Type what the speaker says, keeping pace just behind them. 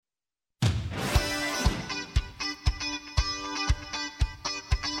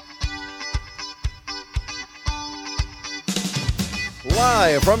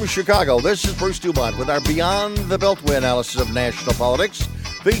Live from Chicago, this is Bruce Dumont with our Beyond the Beltway analysis of national politics,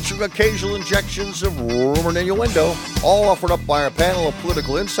 featuring occasional injections of rumor and innuendo, all offered up by our panel of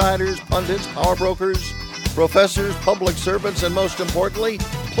political insiders, pundits, power brokers, professors, public servants, and most importantly,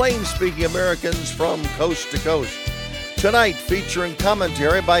 plain-speaking Americans from coast to coast. Tonight, featuring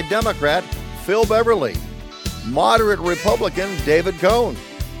commentary by Democrat Phil Beverly, moderate Republican David Cohn,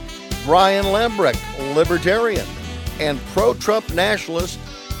 Brian Lambrick, Libertarian, and pro-Trump nationalist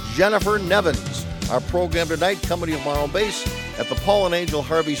Jennifer Nevins. Our program tonight coming to you from our own base at the Paul and Angel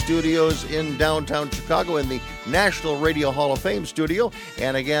Harvey Studios in downtown Chicago in the National Radio Hall of Fame studio.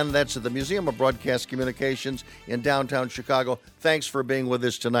 And again, that's at the Museum of Broadcast Communications in downtown Chicago. Thanks for being with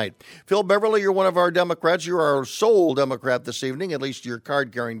us tonight. Phil Beverly, you're one of our Democrats. You're our sole Democrat this evening, at least you're a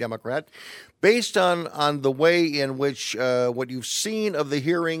card-carrying Democrat. Based on the way in which what you've seen of the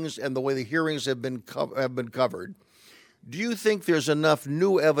hearings and the way the hearings have been covered, do you think there's enough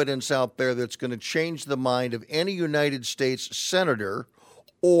new evidence out there that's going to change the mind of any United States senator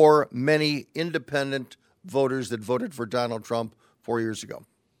or many independent voters that voted for Donald Trump 4 years ago?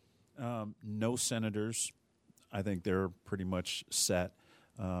 No senators. I think they're pretty much set.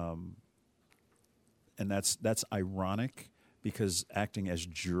 And that's ironic, because acting as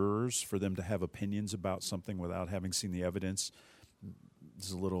jurors for them to have opinions about something without having seen the evidence is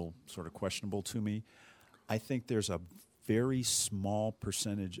a little sort of questionable to me. I think there's a very small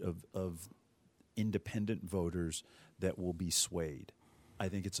percentage of independent voters that will be swayed. I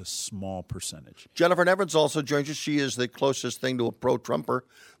think it's a small percentage. Jennifer Nevins also joins us. She is the closest thing to a pro-Trumper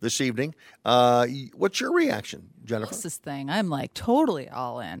this evening. What's your reaction, Jennifer? Closest thing. I'm like totally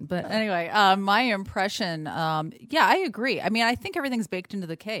all in. But anyway, my impression, I agree. I mean, I think everything's baked into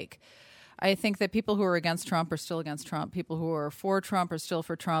the cake. I think that people who are against Trump are still against Trump. People who are for Trump are still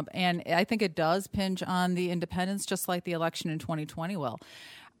for Trump. And I think it does pinch on the independents, just like the election in 2020 will.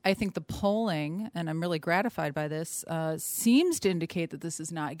 I think the polling, and I'm really gratified by this, seems to indicate that this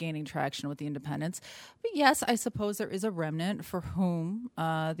is not gaining traction with the independents. But yes, I suppose there is a remnant for whom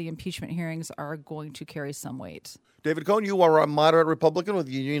the impeachment hearings are going to carry some weight. David Cohn, you are a moderate Republican with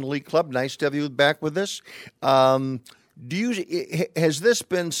the Union League Club. Nice to have you back with us. Has there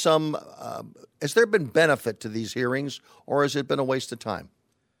been benefit to these hearings, or has it been a waste of time?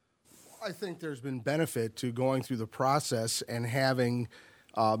 I think there's been benefit to going through the process and having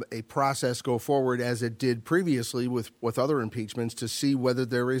a process go forward as it did previously with other impeachments, to see whether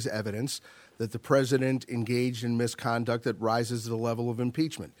there is evidence that the president engaged in misconduct that rises to the level of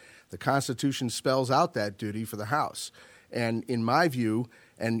impeachment. The Constitution spells out that duty for the House. And in my view,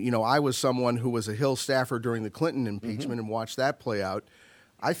 and I was someone who was a Hill staffer during the Clinton impeachment and watched that play out,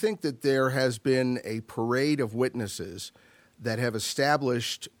 I think that there has been a parade of witnesses that have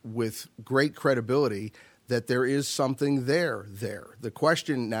established with great credibility that there is something there. The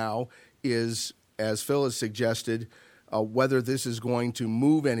question now is, as Phil has suggested, whether this is going to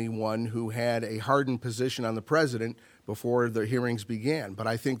move anyone who had a hardened position on the president before the hearings began. But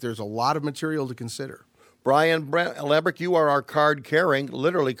I think there's a lot of material to consider. Brian Lambrick, you are our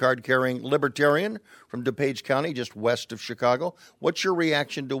literally card-carrying Libertarian from DuPage County, just west of Chicago. What's your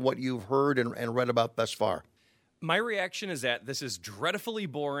reaction to what you've heard and read about thus far? My reaction is that this is dreadfully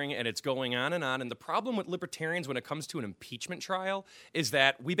boring and it's going on. And the problem with libertarians when it comes to an impeachment trial is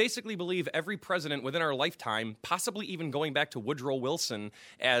that we basically believe every president within our lifetime, possibly even going back to Woodrow Wilson,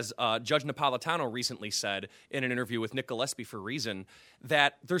 as Judge Napolitano recently said in an interview with Nick Gillespie for Reason,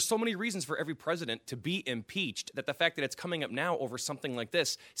 that there's so many reasons for every president to be impeached that the fact that it's coming up now over something like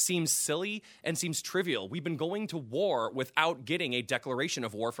this seems silly and seems trivial. We've been going to war without getting a declaration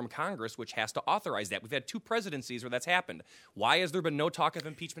of war from Congress, which has to authorize that. We've had two presidencies where that's happened. Why has there been no talk of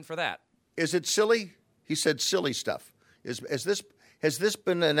impeachment for that? Is it silly? He said silly stuff. Has this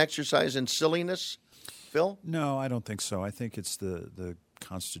been an exercise in silliness, Phil? No, I don't think so. I think it's the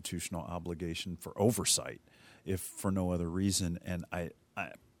constitutional obligation for oversight, if for no other reason. And I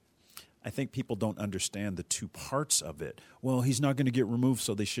think people don't understand the two parts of it. Well, he's not going to get removed,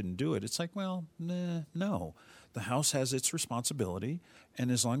 so they shouldn't do it. It's like, well, no. The House has its responsibility,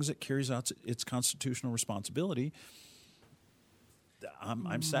 and as long as it carries out its constitutional responsibility,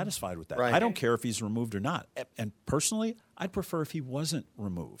 I'm satisfied with that. Right. I don't care if he's removed or not. And personally, I'd prefer if he wasn't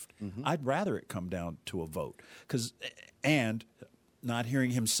removed. Mm-hmm. I'd rather it come down to a vote. And not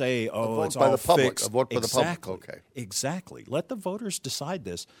hearing him say, it's all fixed. A vote by the public. Okay. Exactly. Let the voters decide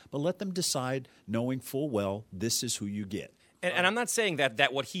this, but let them decide knowing full well this is who you get. And I'm not saying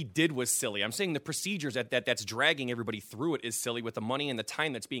that what he did was silly. I'm saying the procedures that's dragging everybody through it is silly with the money and the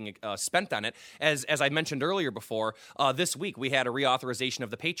time that's being spent on it. As I mentioned earlier before, this week we had a reauthorization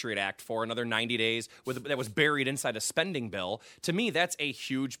of the Patriot Act for another 90 days that was buried inside a spending bill. To me, that's a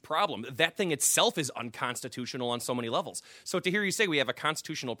huge problem. That thing itself is unconstitutional on so many levels. So to hear you say we have a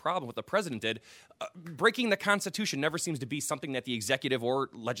constitutional problem, what the president did, breaking the Constitution never seems to be something that the executive or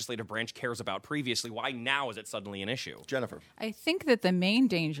legislative branch cares about previously. Why now is it suddenly an issue? Jennifer. I think that the main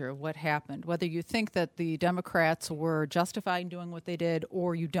danger of what happened, whether you think that the Democrats were justified in doing what they did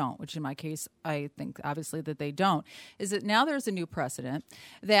or you don't, which in my case I think obviously that they don't, is that now there's a new precedent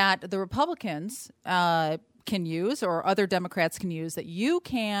that the Republicans can use or other Democrats can use, that you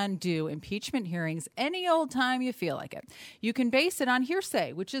can do impeachment hearings any old time you feel like it. You can base it on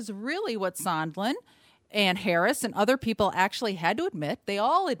hearsay, which is really what Sondland and Harris and other people actually had to admit. They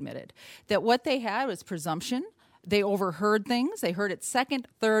all admitted that what they had was presumption. They overheard things. They heard it second,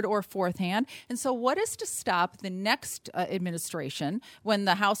 third, or fourth hand. And so what is to stop the next administration, when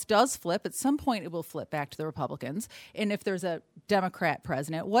the House does flip, at some point it will flip back to the Republicans, and if there's a Democrat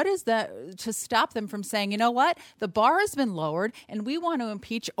president, what is that to stop them from saying, you know what, the bar has been lowered and we want to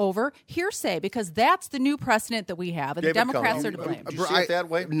impeach over hearsay, because that's the new precedent that we have, and David the Democrats Cohen, are to blame. Do you see it that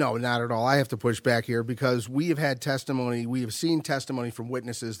way? No, not at all. I have to push back here because we have had testimony, we have seen testimony from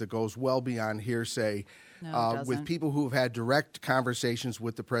witnesses that goes well beyond hearsay. No, with people who have had direct conversations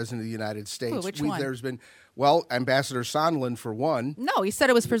with the President of the United States. Ooh, which one? There's been, well, Ambassador Sondland, for one. No, he said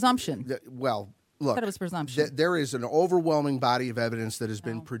it was presumption. Look, It was presumption. There is an overwhelming body of evidence that has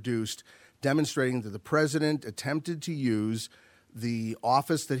been produced demonstrating that the President attempted to use the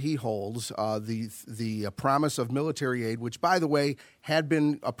office that he holds, the promise of military aid, which, by the way, had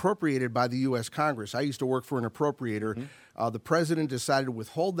been appropriated by the U.S. Congress. I used to work for an appropriator. Mm-hmm. The president decided to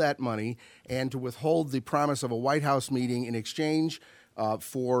withhold that money and to withhold the promise of a White House meeting in exchange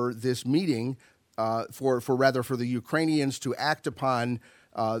for this meeting, for the Ukrainians to act upon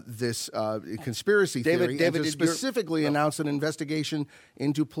this conspiracy theory, and to specifically announce an investigation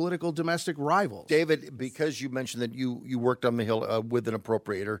into political domestic rivals. David, because you mentioned that you worked on the Hill with an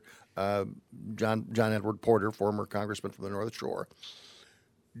appropriator, John Edward Porter, former congressman from the North Shore,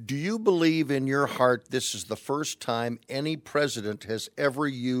 do you believe in your heart this is the first time any president has ever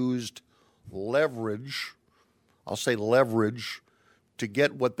used leverage, I'll say leverage, to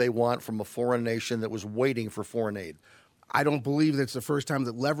get what they want from a foreign nation that was waiting for foreign aid? I don't believe that's the first time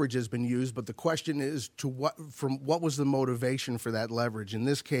that leverage has been used, but the question is what was the motivation for that leverage? In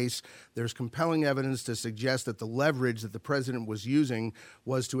this case, there's compelling evidence to suggest that the leverage that the president was using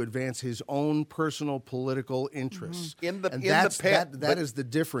was to advance his own personal political interests. Mm-hmm. That is the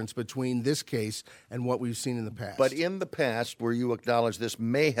difference between this case and what we've seen in the past. But in the past, where you acknowledge this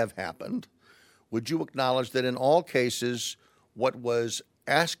may have happened, would you acknowledge that in all cases what was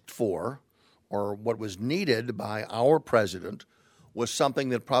asked for or what was needed by our president was something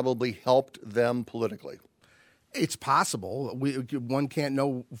that probably helped them politically? It's possible. One can't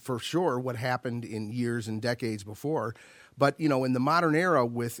know for sure what happened in years and decades before. But, in the modern era,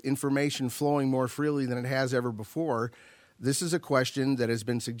 with information flowing more freely than it has ever before, this is a question that has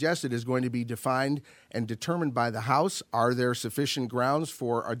been suggested is going to be defined and determined by the House. Are there sufficient grounds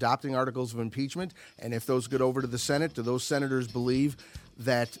for adopting articles of impeachment? And if those get over to the Senate, do those senators believe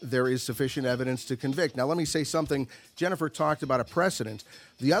that there is sufficient evidence to convict? Now, let me say something. Jennifer talked about a precedent.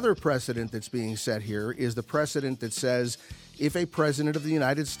 The other precedent that's being set here is the precedent that says if a president of the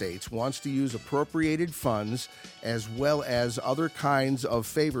United States wants to use appropriated funds as well as other kinds of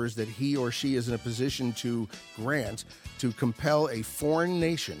favors that he or she is in a position to grant to compel a foreign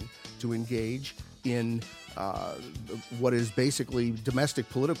nation to engage in what is basically domestic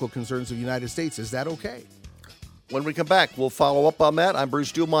political concerns of the United States, is that okay? When we come back, we'll follow up on that. I'm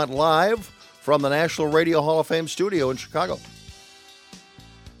Bruce Dumont, live from the National Radio Hall of Fame studio in Chicago.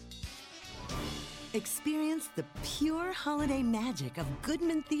 Experience the pure holiday magic of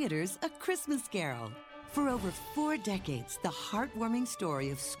Goodman Theater's A Christmas Carol. For over 4 decades, the heartwarming story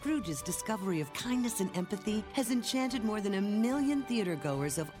of Scrooge's discovery of kindness and empathy has enchanted more than 1 million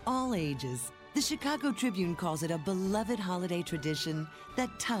theatergoers of all ages. The Chicago Tribune calls it a beloved holiday tradition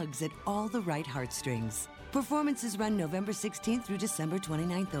that tugs at all the right heartstrings. Performances run November 16th through December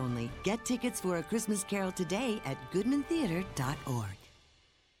 29th only. Get tickets for A Christmas Carol today at goodmantheater.org.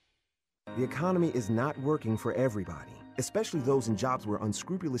 The economy is not working for everybody, especially those in jobs where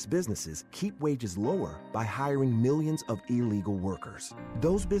unscrupulous businesses keep wages lower by hiring millions of illegal workers.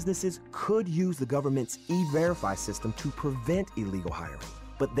 Those businesses could use the government's E-Verify system to prevent illegal hiring,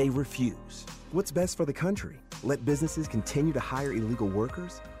 but they refuse. What's best for the country? Let businesses continue to hire illegal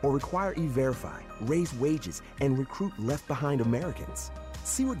workers? Or require E-Verify, raise wages, and recruit left-behind Americans?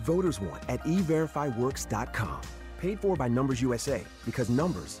 See what voters want at everifyworks.com. Paid for by Numbers USA, because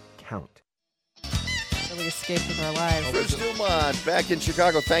numbers count. Really escaped with our lives. Bruce Dumont, back in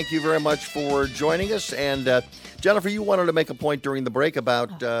Chicago. Thank you very much for joining us. And Jennifer, you wanted to make a point during the break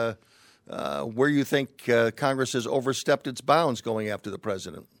about where you think Congress has overstepped its bounds going after the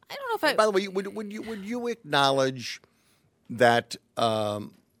president. I don't know if By the way, would you acknowledge that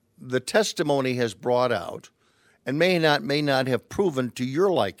the testimony has brought out, and may not have proven to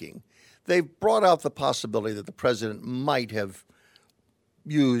your liking, they've brought out the possibility that the president might have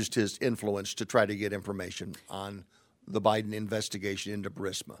used his influence to try to get information on the Biden investigation into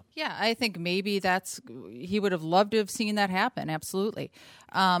Burisma. Yeah, I think maybe he would have loved to have seen that happen. Absolutely.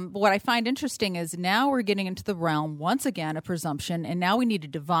 But what I find interesting is now we're getting into the realm, once again, of presumption, and now we need to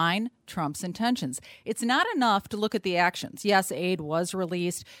divine Trump's intentions. It's not enough to look at the actions. Yes, aid was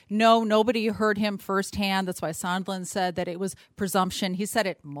released. No, nobody heard him firsthand. That's why Sondland said that it was presumption. He said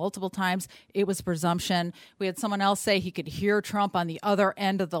it multiple times. It was presumption. We had someone else say he could hear Trump on the other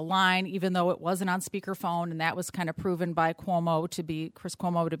end of the line, even though it wasn't on speakerphone, and that was kind of proven by Chris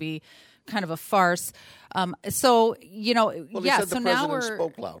Cuomo to be kind of a farce. So, He yeah. said So the now president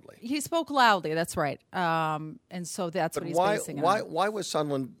spoke loudly. He spoke loudly. That's right. And so that's what he's basing it on. Why was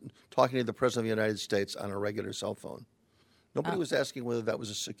Sondland talking to the president of the United States on a regular cell phone? Nobody was asking whether that was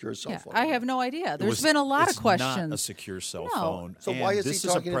a secure cell phone. I have no idea. There's been a lot of questions. It's not a secure cell phone. So why is he this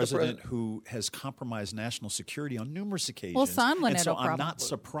talking to the is a president president? who has compromised national security on numerous occasions. Well, Sondland and had so no I'm problem. not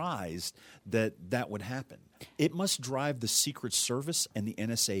surprised that would happen. It must drive the Secret Service and the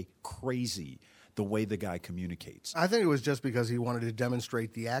NSA crazy the way the guy communicates. I think it was just because he wanted to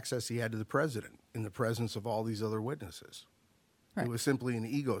demonstrate the access he had to the president in the presence of all these other witnesses. Right. It was simply an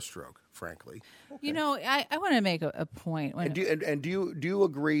ego stroke, frankly. I want to make a point. Do you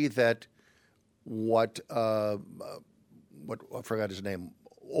agree that what I forgot his name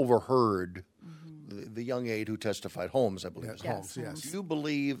overheard the young aide who testified, Holmes, I believe. Yes, Holmes, yes. Do you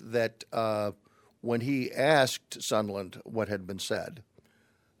believe that when he asked Sondland what had been said,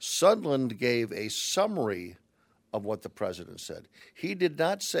 Sondland gave a summary of what the president said? He did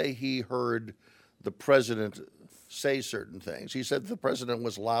not say he heard the president say certain things. He said the president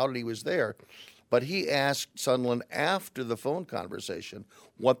was loud and he was there. But he asked Sondland after the phone conversation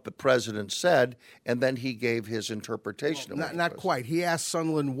what the president said, and then he gave his interpretation of what Not quite. He asked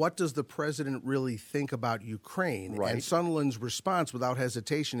Sondland, what does the president really think about Ukraine? Right. And Sondland's response, without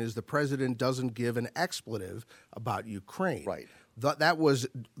hesitation, is the president doesn't give an expletive about Ukraine. Right. That was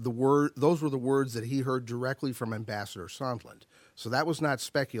the word. Those were the words that he heard directly from Ambassador Sondland. So that was not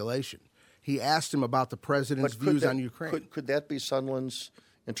speculation. He asked him about the president's views on Ukraine. Could that be Sondland's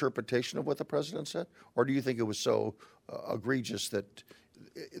interpretation of what the president said? Or do you think it was so egregious that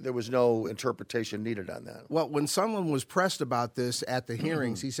there was no interpretation needed on that? Well, when Sondland was pressed about this at the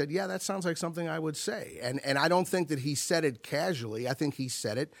hearings, he said, yeah, that sounds like something I would say. And I don't think that he said it casually. I think he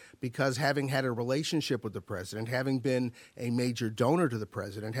said it because having had a relationship with the president, having been a major donor to the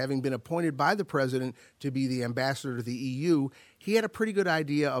president, having been appointed by the president to be the ambassador to the EU, he had a pretty good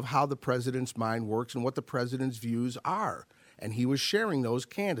idea of how the president's mind works and what the president's views are. And he was sharing those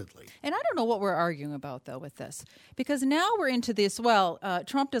candidly. And I don't know what we're arguing about, though, with this. Because now we're into this,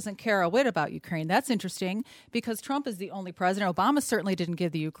 Trump doesn't care a whit about Ukraine. That's interesting because Trump is the only president. Obama certainly didn't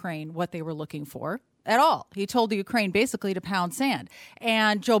give the Ukraine what they were looking for at all. He told the Ukraine basically to pound sand.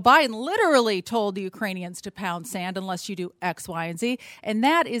 And Joe Biden literally told the Ukrainians to pound sand unless you do X, Y, and Z. And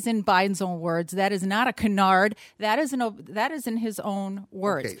that is in Biden's own words. That is not a canard. That is in his own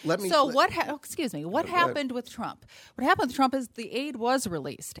words. Okay, what happened with Trump? What happened with Trump is the aid was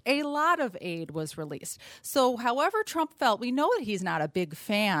released. A lot of aid was released. So however Trump felt, we know that he's not a big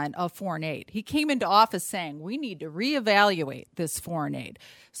fan of foreign aid. He came into office saying, we need to reevaluate this foreign aid.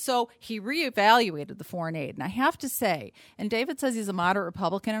 So he reevaluated the foreign aid. And I have to say, and David says he's a moderate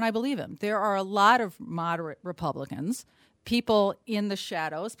Republican, and I believe him. There are a lot of moderate Republicans, people in the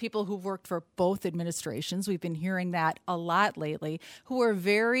shadows, people who've worked for both administrations. We've been hearing that a lot lately, who are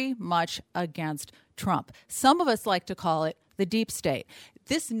very much against Trump. Some of us like to call it the deep state.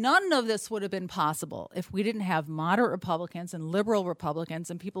 None of this would have been possible if we didn't have moderate Republicans and liberal Republicans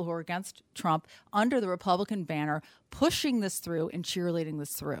and people who are against Trump under the Republican banner pushing this through and cheerleading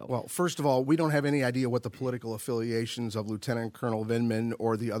this through. Well, first of all, we don't have any idea what the political affiliations of Lieutenant Colonel Vindman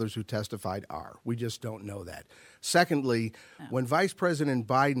or the others who testified are. We just don't know that. Secondly, when Vice President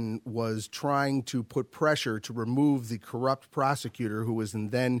Biden was trying to put pressure to remove the corrupt prosecutor who was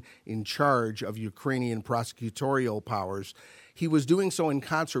then in charge of Ukrainian prosecutorial powers, he was doing so in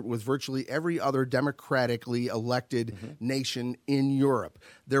concert with virtually every other democratically elected nation in Europe.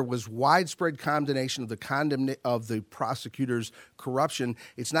 There was widespread condemnation of the prosecutor's corruption.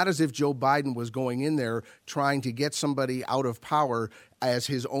 It's not as if Joe Biden was going in there trying to get somebody out of power as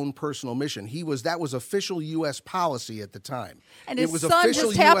his own personal mission. That was official U.S. policy at the time. And it his was son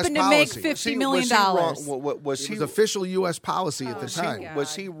official just happened US to make policy. $50 million. It was official U.S. policy at the time.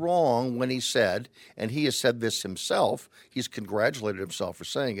 Was he wrong when he said, and he has said this himself, he's congratulated himself for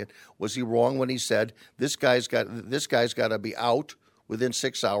saying it, was he wrong when he said, this guy's got to be out within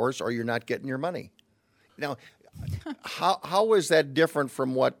 6 hours or you're not getting your money? Now, how is that different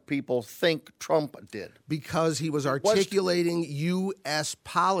from what people think Trump did? Because he was articulating U.S.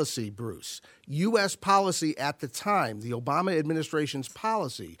 policy, Bruce. U.S. policy at the time, the Obama administration's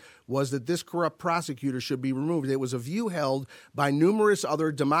policy, was that this corrupt prosecutor should be removed. It was a view held by numerous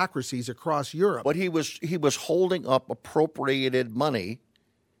other democracies across Europe. But he was holding up appropriated money,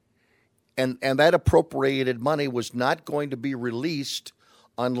 and that appropriated money was not going to be released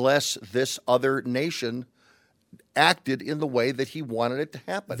unless this other nation acted in the way that he wanted it to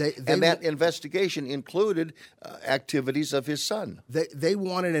happen. And that investigation included activities of his son. They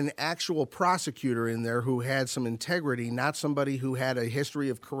wanted an actual prosecutor in there who had some integrity, not somebody who had a history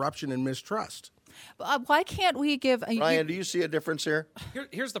of corruption and mistrust. Why can't we give... Ryan, do you see a difference here?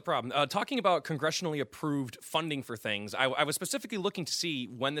 Here's the problem. Talking about congressionally approved funding for things, I was specifically looking to see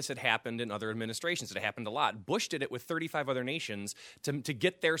when this had happened in other administrations. It happened a lot. Bush did it with 35 other nations to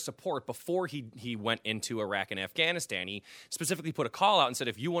get their support before he went into Iraq and Afghanistan. He specifically put a call out and said,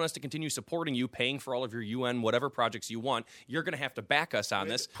 if you want us to continue supporting you, paying for all of your UN, whatever projects you want, you're going to have to back us on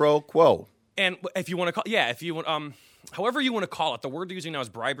this. Pro quo. And if you want to call, however you want to call it, the word they're using now is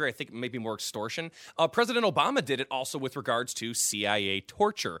bribery. I think it may be more extortion. President Obama did it also with regards to CIA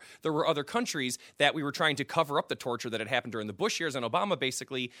torture. There were other countries that we were trying to cover up the torture that had happened during the Bush years, and Obama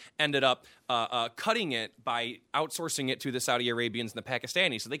basically ended up cutting it by outsourcing it to the Saudi Arabians and the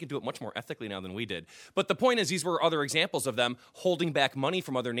Pakistanis, so they could do it much more ethically now than we did. But the point is, these were other examples of them holding back money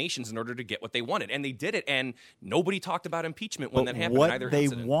from other nations in order to get what they wanted, and they did it, and nobody talked about impeachment when that happened. What either they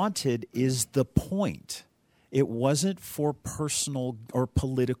incident. wanted is the point. It wasn't for personal or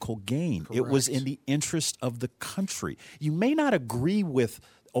political gain. Correct. It was in the interest of the country. You may not agree with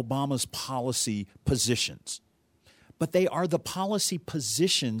Obama's policy positions, but they are the policy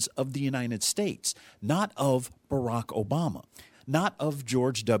positions of the United States, not of Barack Obama, not of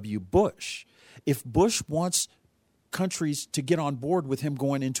George W. Bush. If Bush wants countries to get on board with him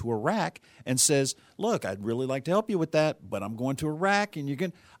going into Iraq and says, look, I'd really like to help you with that, but I'm going to Iraq and you're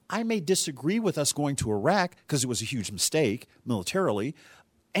going to... I may disagree with us going to Iraq because it was a huge mistake militarily,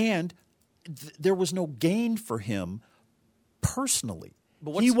 and there was no gain for him personally.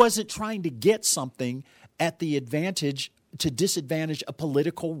 He wasn't trying to get something at the advantage to disadvantage a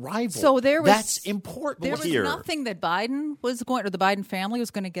political rival. So that's important here. There was nothing that Biden was going, or the Biden family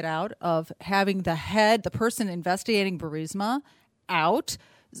was going to get out of having the person investigating Burisma out.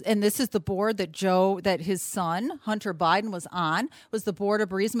 And this is the board that his son, Hunter Biden, was on, was the board of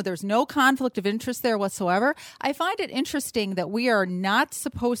Burisma. There's no conflict of interest there whatsoever. I find it interesting that we are not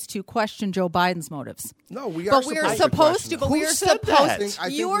supposed to question Joe Biden's motives. No, we are supposed to. But we are supposed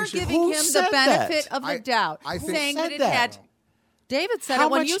to. You are giving him the benefit of the doubt, saying that it had... David said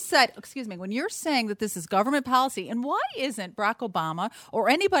when you're saying that this is government policy, and why isn't Barack Obama or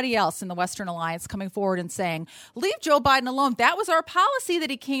anybody else in the Western Alliance coming forward and saying, leave Joe Biden alone? That was our policy that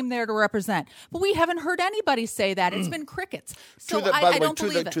he came there to represent. But we haven't heard anybody say that. It's been crickets. So I don't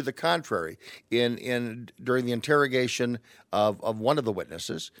believe it. To the contrary, during the interrogation of one of the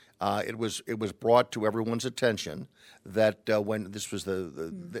witnesses, it was brought to everyone's attention that when this was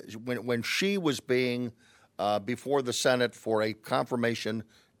when she was being before the Senate for a confirmation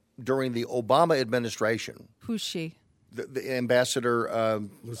during the Obama administration. Who's she? The Ambassador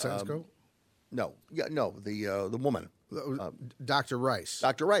Lucensko? The woman. Dr. Rice.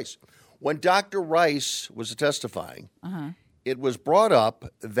 Dr. Rice. When Dr. Rice was testifying, it was brought up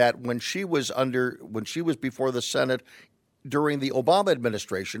that when she was before the Senate during the Obama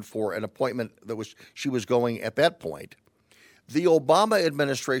administration for an appointment she was going at that point, the Obama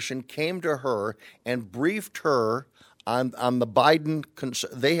administration came to her and briefed her on the Biden.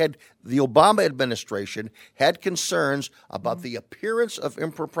 The Obama administration had concerns about the appearance of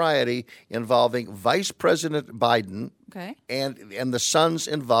impropriety involving Vice President Biden and the son's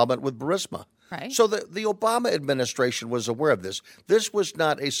involvement with Burisma. Right. So the Obama administration was aware of this. This was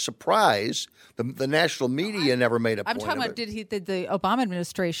not a surprise. The national media never made a I'm point talking of about it. did the Obama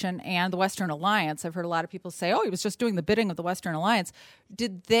administration and the Western Alliance, I've heard a lot of people say, oh, he was just doing the bidding of the Western Alliance.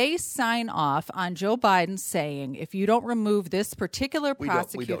 Did they sign off on Joe Biden saying, if you don't remove this particular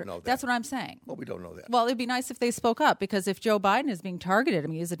prosecutor? We don't know that. That's what I'm saying. Well, we don't know that. Well, it'd be nice if they spoke up, because if Joe Biden is being targeted, I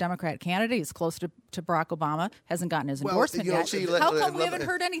mean, he's a Democrat candidate, he's close to Barack Obama, hasn't gotten his endorsement you know, yet. see, How come we haven't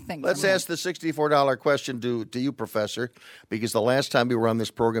heard anything? Let's from him? ask the $64 question to you, Professor, because the last time we were on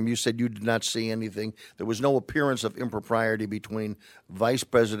this program, you said you did not see anything. There was no appearance of impropriety between Vice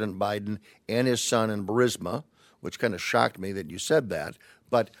President Biden and his son in Burisma, which kind of shocked me that you said that.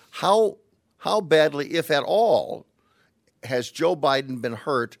 But how badly, if at all, has Joe Biden been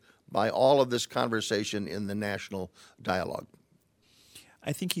hurt by all of this conversation in the national dialogue?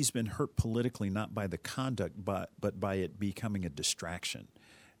 I think he's been hurt politically, not by the conduct, but by it becoming a distraction.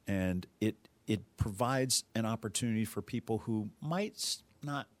 And it provides an opportunity for people who might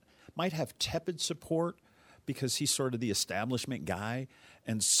have tepid support because he's sort of the establishment guy,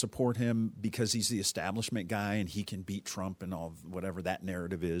 and support him because he's the establishment guy and he can beat Trump and all whatever that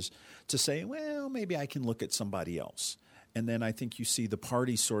narrative is, to say, well, maybe I can look at somebody else. And then I think you see the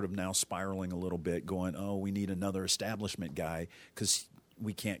party sort of now spiraling a little bit, going, oh, we need another establishment guy because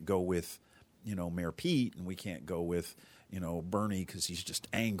we can't go with, Mayor Pete, and we can't go with, Bernie because he's just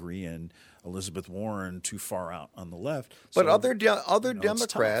angry, and Elizabeth Warren too far out on the left. But So, other it's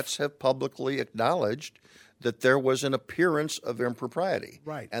Democrats tough. have publicly acknowledged that there was an appearance of impropriety.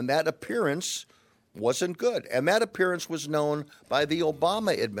 Right. And that appearance wasn't good. And that appearance was known by the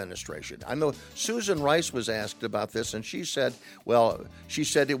Obama administration. I know Susan Rice was asked about this, and she said it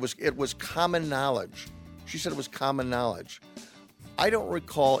was common knowledge. She said it was common knowledge. I don't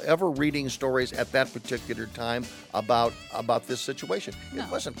recall ever reading stories at that particular time about this situation. No.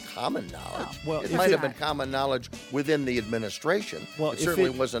 It wasn't common knowledge. No. Well, it if might it- have been common knowledge within the administration. Well, it if certainly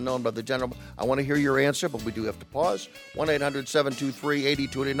it- wasn't known by the general. I want to hear your answer, but we do have to pause.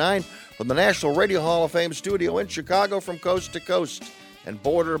 1-800-723-8029 from the National Radio Hall of Fame studio in Chicago, from coast to coast and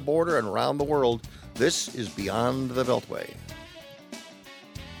border to border and around the world. This is Beyond the Beltway.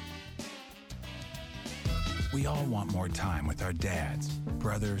 We all want more time with our dads,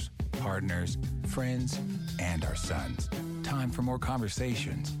 brothers, partners, friends, and our sons. Time for more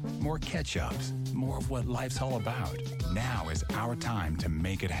conversations, more catch-ups, more of what life's all about. Now is our time to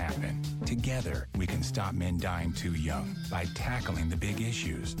make it happen. Together, we can stop men dying too young by tackling the big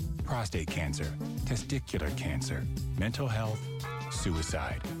issues: prostate cancer, testicular cancer, mental health,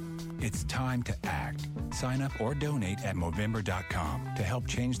 suicide. It's time to act. Sign up or donate at Movember.com to help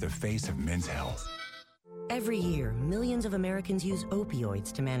change the face of men's health. Every year, millions of Americans use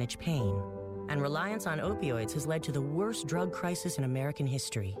opioids to manage pain, and reliance on opioids has led to the worst drug crisis in American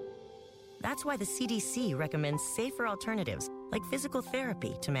history. That's why the CDC recommends safer alternatives like physical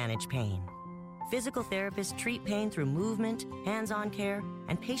therapy to manage pain. Physical therapists treat pain through movement, hands-on care,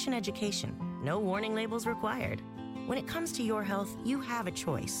 and patient education. No warning labels required. When it comes to your health, you have a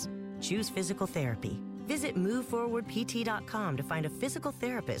choice. Choose physical therapy. Visit MoveForwardPT.com to find a physical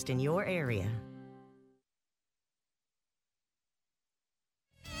therapist in your area.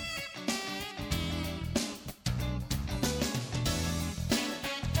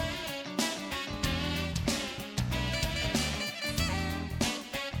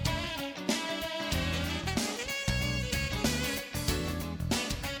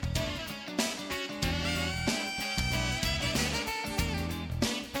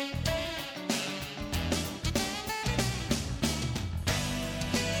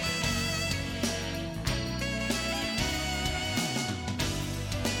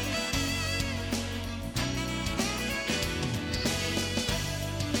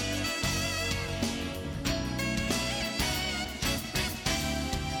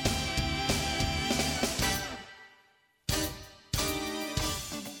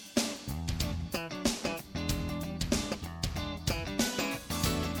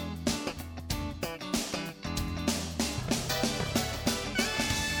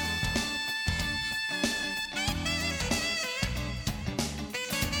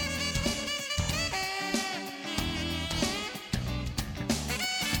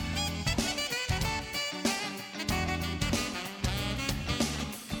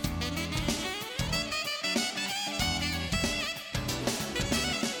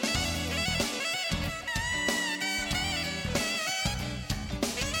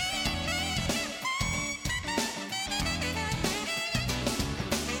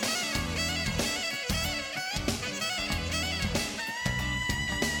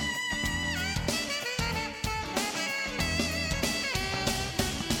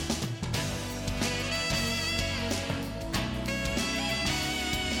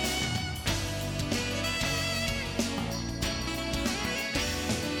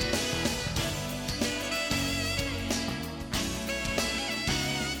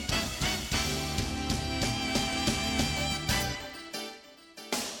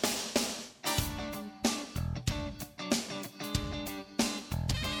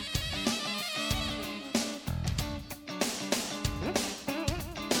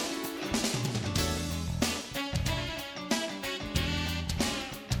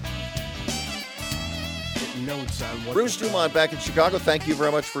 taking notes on what... Bruce Dumont back in Chicago. Thank you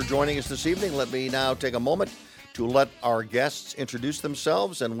very much for joining us this evening. Let me now take a moment to let our guests introduce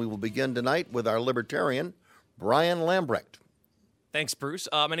themselves, and we will begin tonight with our libertarian, Brian Lambrecht. Thanks, Bruce.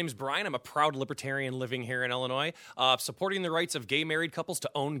 My name is Brian. I'm a proud libertarian living here in Illinois, supporting the rights of gay married couples to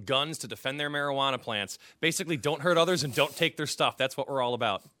own guns to defend their marijuana plants. Basically, don't hurt others and don't take their stuff. That's what we're all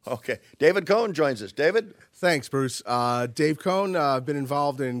about. Okay. David Cohn joins us. David? Thanks, Bruce. Dave Cohn, I've been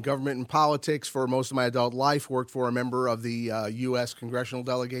involved in government and politics for most of my adult life, worked for a member of the U.S. congressional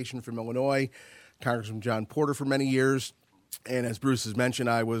delegation from Illinois, Congressman John Porter for many years. And as Bruce has mentioned,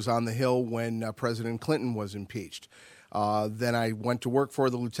 I was on the Hill when President Clinton was impeached. Then I went to work for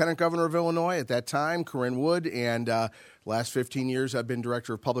the Lieutenant Governor of Illinois at that time, Corinne Wood, and last 15 years I've been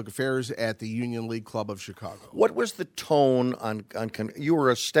Director of Public Affairs at the Union League Club of Chicago. What was the tone on you were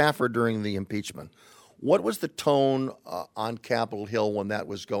a staffer during the impeachment. What was the tone on Capitol Hill when that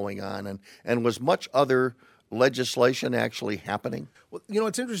was going on, and was much other legislation actually happening? Well, you know,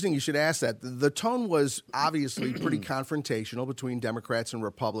 it's interesting you should ask that. The tone was obviously pretty confrontational between Democrats and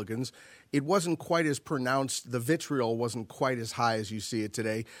Republicans. It wasn't quite as pronounced. The vitriol wasn't quite as high as you see it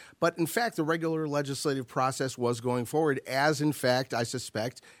today. But in fact, the regular legislative process was going forward, as in fact, I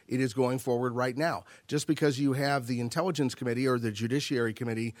suspect it is going forward right now. Just because you have the Intelligence Committee or the Judiciary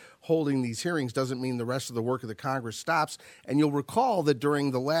Committee holding these hearings doesn't mean the rest of the work of the Congress stops. And you'll recall that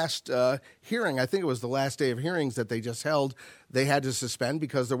during the last hearing, I think it was the last day of hearings that they just held, they had to suspend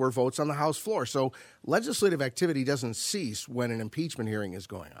because there were votes on the House floor. So legislative activity doesn't cease when an impeachment hearing is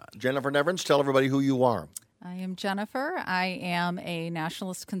going on. Jennifer Neverns, tell everybody who you are. I am Jennifer. I am a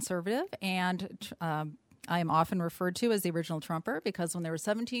nationalist conservative, and I am often referred to as the original Trumper because when there were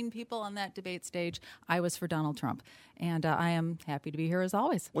 17 people on that debate stage, I was for Donald Trump. And I am happy to be here as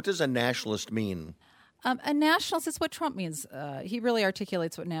always. What does a nationalist mean? A nationalist is what Trump means. He really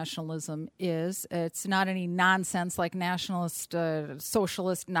articulates what nationalism is. It's not any nonsense like nationalist,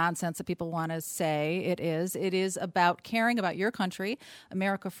 socialist nonsense that people want to say it is. It is about caring about your country,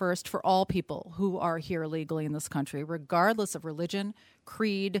 America first, for all people who are here legally in this country, regardless of religion,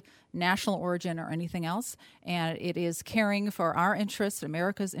 creed, national origin, or anything else. And it is caring for our interests,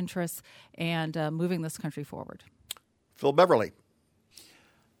 America's interests, and moving this country forward. Phil Beverly.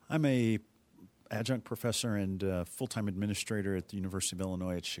 I'm a adjunct professor and full-time administrator at the University of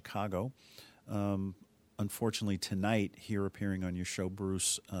Illinois at Chicago. Unfortunately, tonight, here appearing on your show,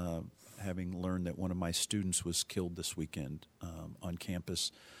 Bruce, having learned that one of my students was killed this weekend on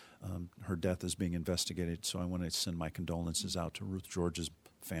campus. Her death is being investigated, so I want to send my condolences out to Ruth George's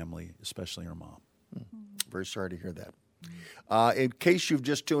family, especially her mom. Very sorry to hear that. In case you've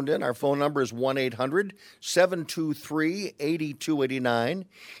just tuned in, our phone number is 1-800-723-8289.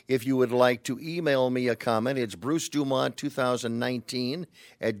 If you would like to email me a comment, it's brucedumont2019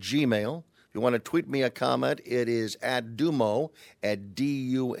 at Gmail. If you want to tweet me a comment, it is at Dumo, at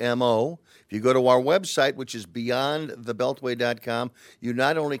D-U-M-O. If you go to our website, which is beyondthebeltway.com, you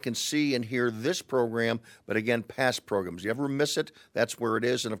not only can see and hear this program, but again, past programs. You ever miss it, that's where it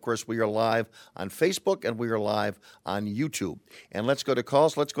is. And, of course, we are live on Facebook and we are live on YouTube. And let's go to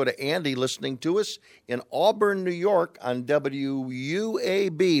calls. Let's go to Andy listening to us in Auburn, New York on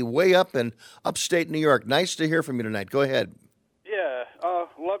WUAB, way up in upstate New York. Nice to hear from you tonight. Go ahead. Yeah,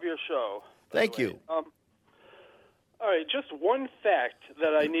 love your show. Thank you. All right, just one fact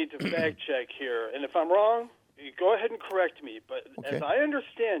that I need to fact check here, and if I'm wrong, you go ahead and correct me. But Okay. as I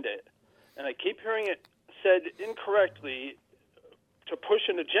understand it, and I keep hearing it said incorrectly to push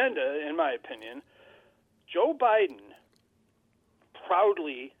an agenda, in my opinion, Joe Biden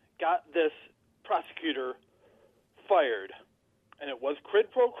proudly got this prosecutor fired, and it was quid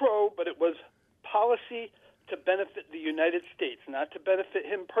pro quo, but it was policy to benefit the United States, not to benefit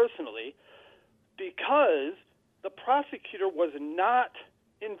him personally, because the prosecutor was not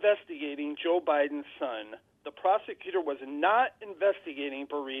investigating Joe Biden's son. The prosecutor was not investigating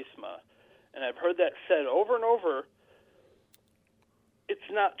Burisma. And I've heard that said over and over. It's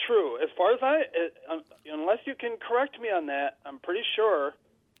not true. As far as unless you can correct me on that, I'm pretty sure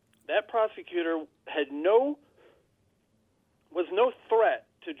that prosecutor was no threat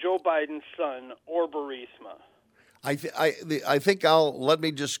to Joe Biden's son or Burisma. I think let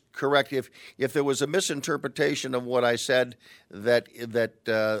me just correct if there was a misinterpretation of what I said that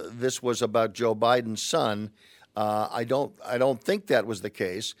this was about Joe Biden's son. I don't think that was the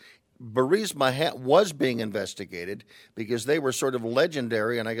case. Burisma was being investigated because they were sort of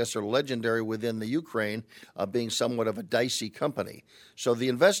legendary, and I guess they're legendary within the Ukraine, being somewhat of a dicey company. So the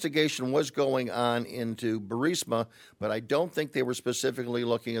investigation was going on into Burisma, but I don't think they were specifically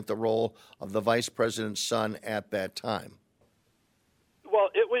looking at the role of the vice president's son at that time. Well,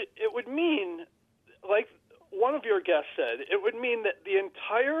 it would mean, like one of your guests said, it would mean that the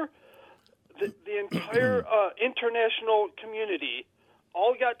entire international community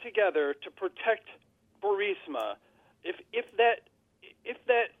all got together to protect Burisma. If that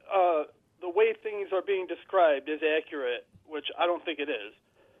the way things are being described is accurate, which I don't think it is,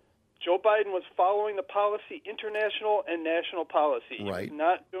 Joe Biden was following the policy, international and national policy. Right. He was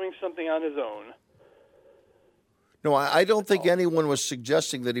not doing something on his own. No, I don't think anyone was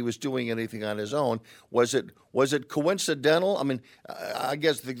suggesting that he was doing anything on his own. Was it coincidental? I mean, I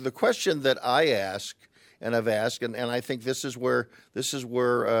guess the question that I ask and I've asked, and I think this is where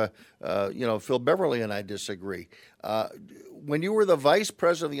Phil Beverly and I disagree. When you were the vice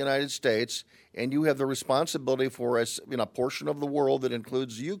president of the United States and you have the responsibility for a portion of the world that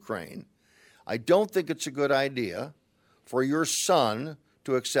includes Ukraine, I don't think it's a good idea for your son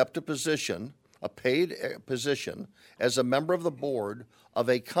to accept a paid position as a member of the board of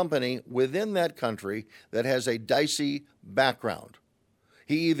a company within that country that has a dicey background.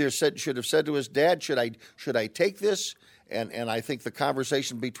 He either should have said to his dad, should I take this? And I think the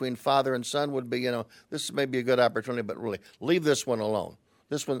conversation between father and son would be, this may be a good opportunity, but really leave this one alone.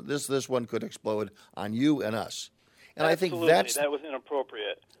 This one could explode on you and us. And Absolutely. I think that was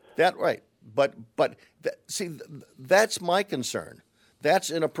inappropriate. Right. But that's my concern. That's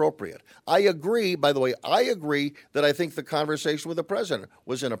inappropriate. I agree, by the way, that I think the conversation with the president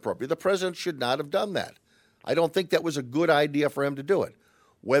was inappropriate. The president should not have done that. I don't think that was a good idea for him to do it.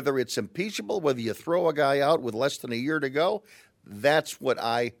 Whether it's impeachable, whether you throw a guy out with less than a year to go, that's what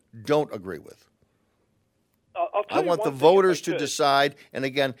I don't agree with. I want the voters to decide, and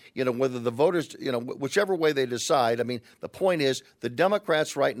again, whether the voters, whichever way they decide. I mean, the point is, the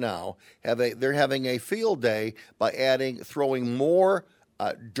Democrats right now they're having a field day by throwing more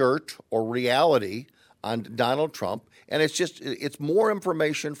dirt or reality on Donald Trump, and it's more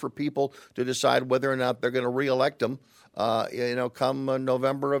information for people to decide whether or not they're going to reelect him, come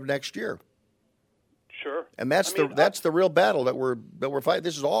November of next year. Sure, and that's the real battle that we're fighting.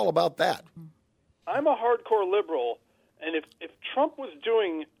 This is all about that. I'm a hardcore liberal, and if Trump was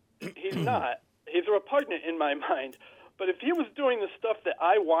doing, he's not. He's a repugnant in my mind. But if he was doing the stuff that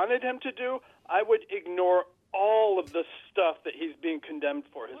I wanted him to do, I would ignore all of the stuff that he's being condemned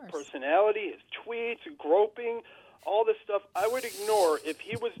for. His personality, his tweets, groping, all this stuff, I would ignore if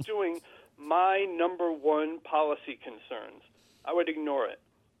he was doing my number one policy concerns. I would ignore it.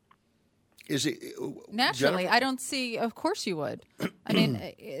 Is it naturally? Jennifer? I don't see. Of course, you would. I mean,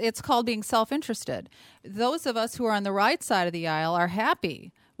 it's called being self-interested. Those of us who are on the right side of the aisle are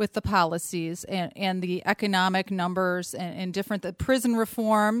happy with the policies and the economic numbers and different the prison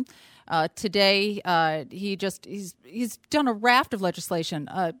reform. Today, he's done a raft of legislation.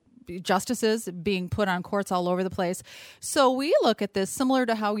 Justices being put on courts all over the place. So we look at this similar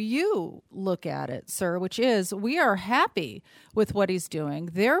to how you look at it, sir, which is we are happy with what he's doing.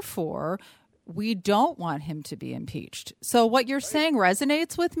 Therefore, we don't want him to be impeached. So what you're saying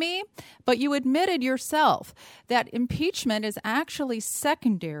resonates with me, but you admitted yourself that impeachment is actually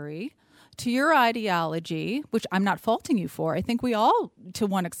secondary to your ideology, which I'm not faulting you for. I think we all, to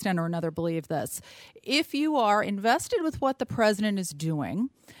one extent or another, believe this. If you are invested with what the president is doing,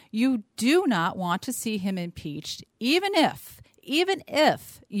 you do not want to see him impeached, even if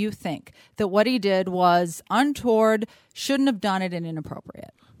you think that what he did was untoward, shouldn't have done it, and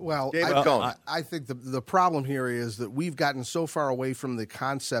inappropriate. Well, I think the problem here is that we've gotten so far away from the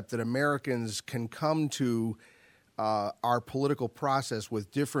concept that Americans can come to our political process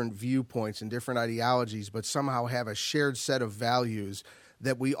with different viewpoints and different ideologies, but somehow have a shared set of values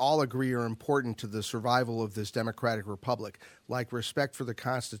that we all agree are important to the survival of this democratic republic, like respect for the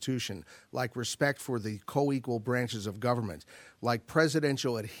Constitution, like respect for the co-equal branches of government, like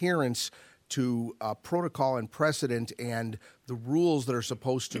presidential adherence to protocol and precedent and the rules that are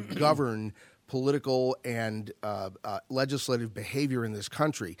supposed to govern political and legislative behavior in this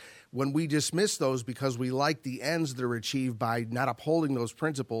country. When we dismiss those because we like the ends that are achieved by not upholding those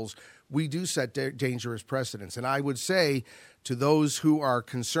principles, we do set dangerous precedents. And I would say to those who are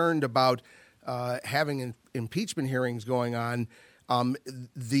concerned about having impeachment hearings going on,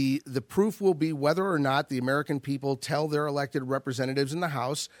 the proof will be whether or not the American people tell their elected representatives in the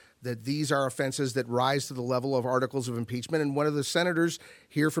House that these are offenses that rise to the level of articles of impeachment, and whether the senators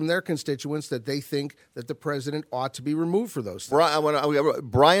hear from their constituents that they think that the president ought to be removed for those things.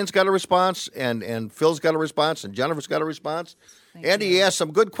 Brian's got a response, and Phil's got a response, and Jennifer's got a response. Andy asked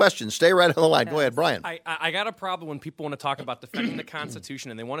some good questions. Stay right on the line. Go ahead, Brian. I got a problem when people want to talk about defending the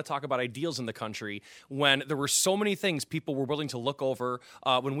Constitution and they want to talk about ideals in the country when there were so many things people were willing to look over.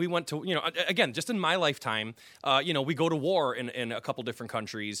 When we went to, again, just in my lifetime, we go to war in a couple different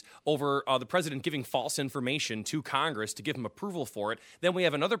countries. over the president giving false information to Congress to give him approval for it. Then we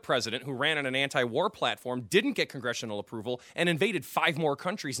have another president who ran on an anti-war platform, didn't get congressional approval, and invaded 5 more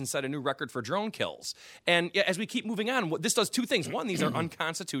countries and set a new record for drone kills. And as we keep moving on, this does 2 things. One, these are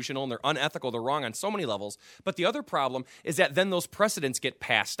unconstitutional and they're unethical. They're wrong on so many levels. But the other problem is that then those precedents get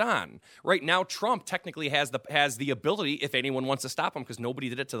passed on. Right now, Trump technically has the ability, if anyone wants to stop him, because nobody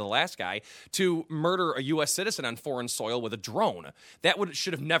did it to the last guy, to murder a U.S. citizen on foreign soil with a drone. That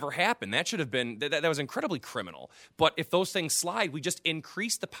should have never happened. That should have been that was incredibly criminal. But if those things slide, we just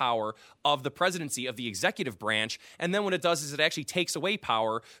increase the power of the presidency, of the executive branch, and then what it does is it actually takes away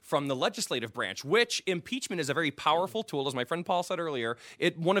power from the legislative branch, which impeachment is a very powerful tool, as my friend Paul said earlier.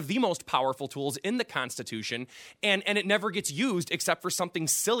 One of the most powerful tools in the Constitution, and it never gets used except for something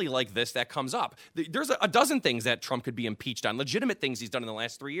silly like this that comes up. There's a dozen things that Trump could be impeached on, legitimate things he's done in the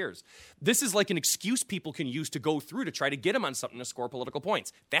last 3 years. This is like an excuse people can use to go through to try to get him on something to score political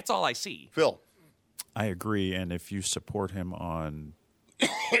points. That's all I see. Phil. I agree, and if you support him on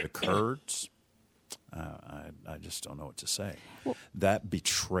the Kurds, I just don't know what to say. That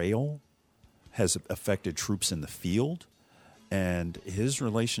betrayal has affected troops in the field, and his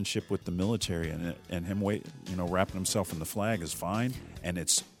relationship with the military and him wrapping himself in the flag is fine, and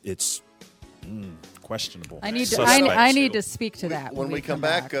it's questionable. I need to speak to that when we come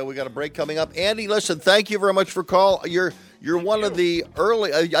back. We got a break coming up. Andy, listen, thank you very much for call. You're one of the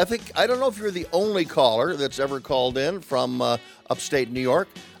early. I don't know if you're the only caller that's ever called in from upstate New York,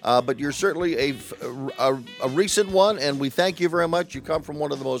 but you're certainly a recent one, and we thank you very much. You come from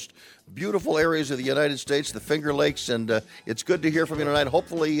one of the most beautiful areas of the United States, the Finger Lakes, and it's good to hear from you tonight.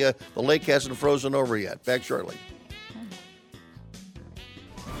 Hopefully, the lake hasn't frozen over yet. Back shortly.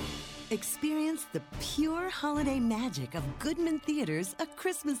 Experience the pure holiday magic of Goodman Theater's A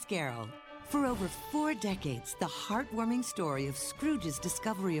Christmas Carol. For over 4 decades, the heartwarming story of Scrooge's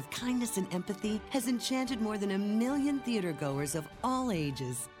discovery of kindness and empathy has enchanted more than 1 million theatergoers of all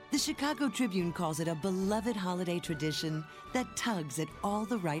ages. The Chicago Tribune calls it a beloved holiday tradition that tugs at all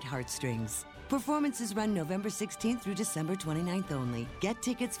the right heartstrings. Performances run November 16th through December 29th only. Get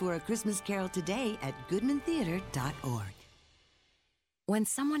tickets for A Christmas Carol today at goodmantheater.org. When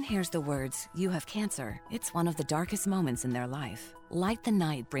someone hears the words, "You have cancer," it's one of the darkest moments in their life. Light the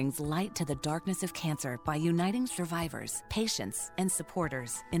Night brings light to the darkness of cancer by uniting survivors, patients, and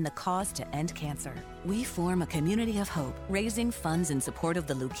supporters in the cause to end cancer. We form a community of hope, raising funds in support of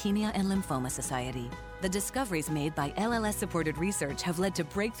the Leukemia and Lymphoma Society. The discoveries made by LLS-supported research have led to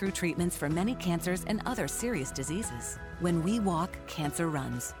breakthrough treatments for many cancers and other serious diseases. When we walk, cancer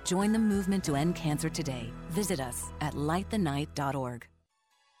runs. Join the movement to end cancer today. Visit us at lightthenight.org.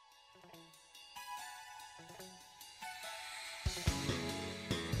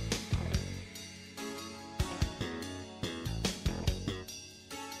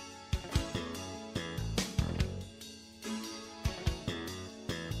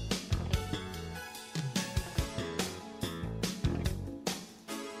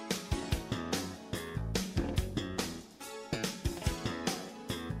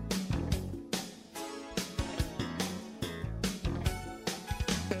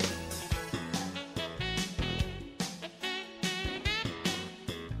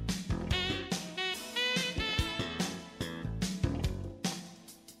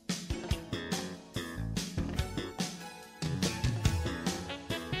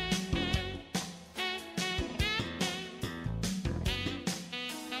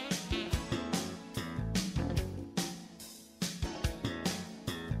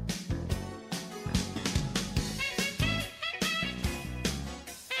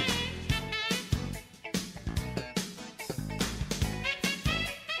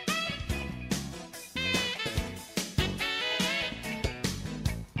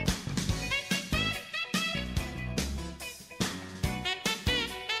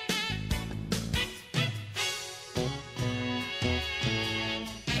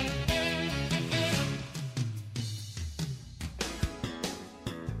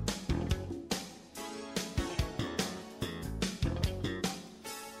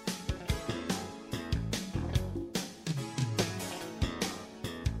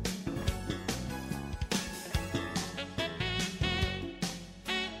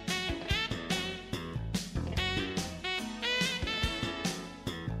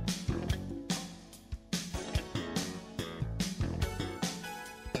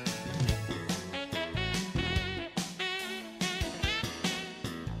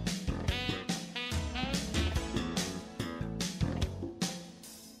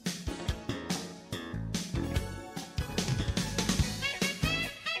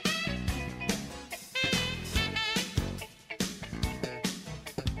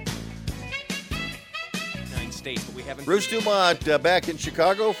 States, but we haven't. Bruce Dumont back in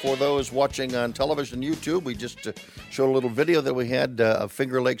Chicago. For those watching on television, YouTube, we just showed a little video that we had of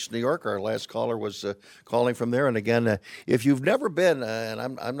Finger Lakes, New York. Our last caller was calling from there. And again, if you've never been, and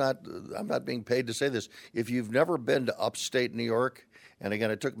I'm not being paid to say this, if you've never been to upstate New York, and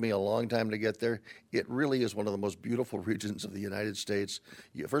again, it took me a long time to get there. It really is one of the most beautiful regions of the United States.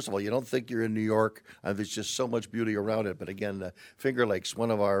 First of all, you don't think you're in New York. There's just so much beauty around it. But again, Finger Lakes,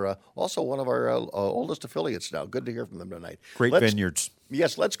 one of our oldest affiliates now. Good to hear from them tonight. Great vineyards.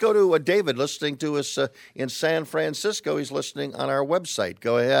 Yes, let's go to David listening to us in San Francisco. He's listening on our website.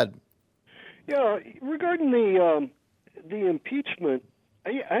 Go ahead. Yeah, regarding the impeachment,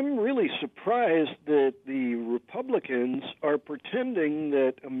 I'm really surprised that the Republicans are pretending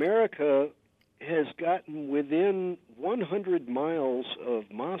that America has gotten within 100 miles of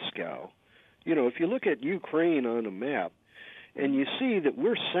Moscow. You know, if you look at Ukraine on a map and you see that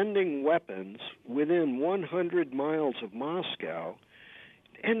we're sending weapons within 100 miles of Moscow,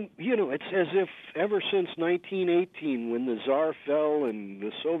 and, you know, it's as if ever since 1918 when the Tsar fell and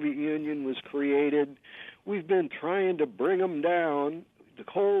the Soviet Union was created, we've been trying to bring them down. The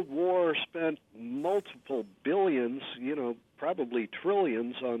Cold War spent multiple billions, you know, probably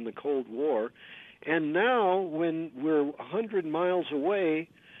trillions on the Cold War. And now when we're 100 miles away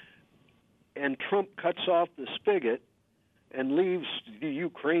and Trump cuts off the spigot and leaves the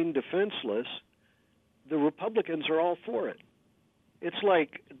Ukraine defenseless, the Republicans are all for it. It's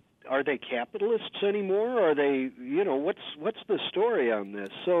like, are they capitalists anymore? Are they, you know, what's the story on this?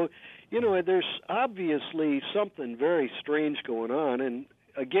 So, you know, there's obviously something very strange going on. And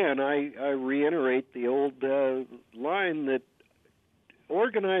again, I reiterate the old line that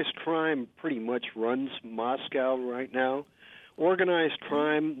organized crime pretty much runs Moscow right now. Organized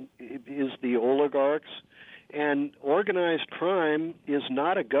crime is the oligarchs, and organized crime is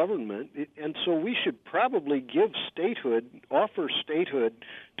not a government. And so we should probably offer statehood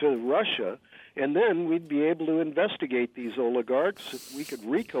to Russia, and then we'd be able to investigate these oligarchs. We could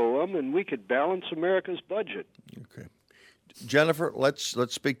RICO them, and we could balance America's budget. Okay. Jennifer, let's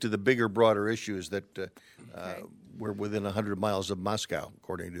speak to the bigger, broader issues that we're within 100 miles of Moscow,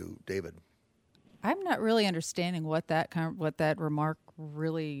 according to David. I'm not really understanding what that remark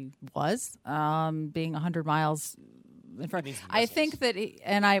really was. Being 100 miles in front. I think that,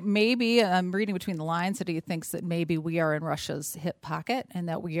 I'm reading between the lines that he thinks that maybe we are in Russia's hip pocket and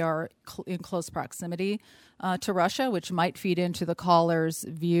that we are in close proximity to Russia, which might feed into the caller's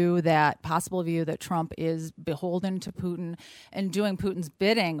possible view that Trump is beholden to Putin and doing Putin's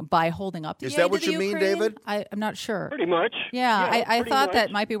bidding by holding up the aid to the Ukraine. Is that what you mean, David? I'm not sure. Pretty much. Yeah, I thought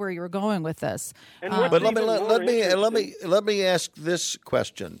that might be where you were going with this. But let me ask this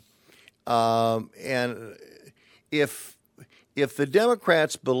question, and if the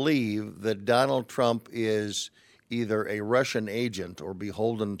Democrats believe that Donald Trump is either a Russian agent or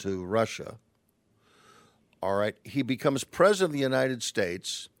beholden to Russia, all right, he becomes president of the United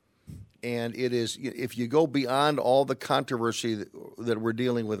States, and it is, if you go beyond all the controversy that we're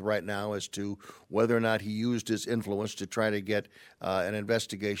dealing with right now as to whether or not he used his influence to try to get an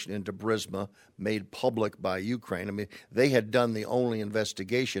investigation into Burisma made public by Ukraine. I mean, they had done the only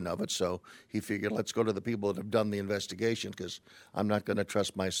investigation of it, so he figured, let's go to the people that have done the investigation because I'm not going to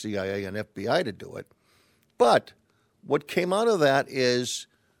trust my CIA and FBI to do it. But what came out of that is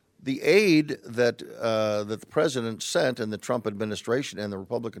the aid that the president sent and the Trump administration and the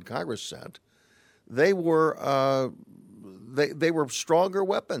Republican Congress sent, they were stronger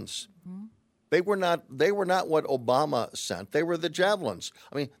weapons. Mm-hmm. They were not what Obama sent. They were the javelins.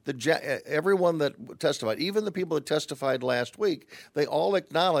 I mean, everyone that testified, even the people that testified last week, they all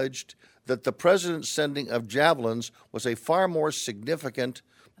acknowledged that the president's sending of javelins was a far more significant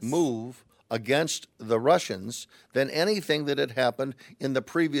move against the Russians than anything that had happened in the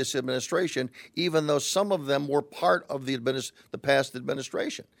previous administration, even though some of them were part of the past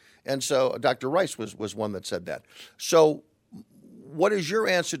administration. And so Dr. Rice was one that said that. So what is your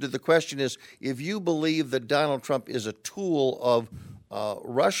answer to the question is, if you believe that Donald Trump is a tool of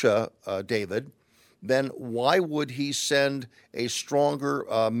Russia, David, then why would he send a stronger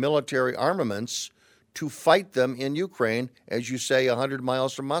military armaments to fight them in Ukraine, as you say, 100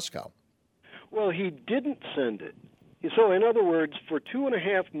 miles from Moscow? Well, he didn't send it. So, in other words, for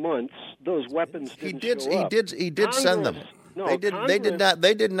 2.5 months, those weapons didn't show up. He did send them. No,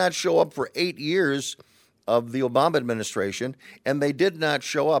 they did not show up for 8 years of the Obama administration, and they did not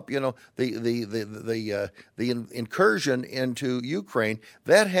show up. You know, the incursion into Ukraine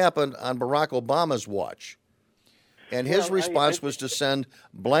that happened on Barack Obama's watch, and his response was to send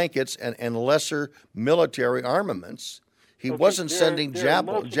blankets and lesser military armaments. He wasn't sending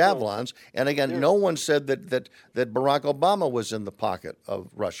javelins. And again, no one said that Barack Obama was in the pocket of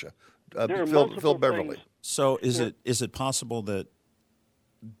Russia. Phil Beverly. things. So is it possible that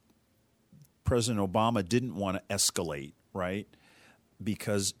President Obama didn't want to escalate, right?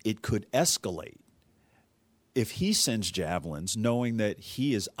 Because it could escalate. If he sends javelins, knowing that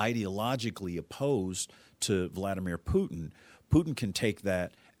he is ideologically opposed to Vladimir Putin, Putin can take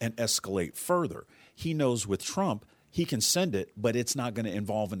that and escalate further. He knows with Trump, he can send it, but it's not going to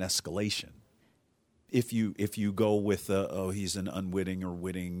involve an escalation. If you go with he's an unwitting or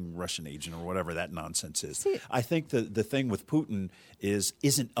witting Russian agent or whatever that nonsense is. I think the thing with Putin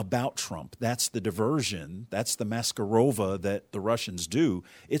isn't about Trump. That's the diversion. That's the maskarova that the Russians do.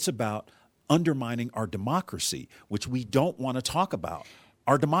 It's about undermining our democracy, which we don't want to talk about.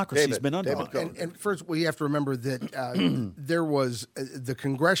 Our democracy has been undermined. And first, we have to remember that there was the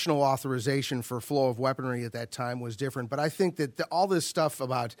congressional authorization for flow of weaponry at that time was different. But I think that all this stuff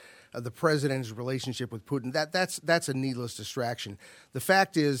about the president's relationship with Putin, that's a needless distraction. The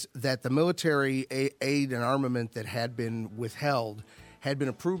fact is that the military aid and armament that had been withheld had been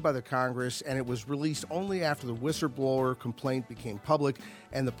approved by the Congress, and it was released only after the whistleblower complaint became public,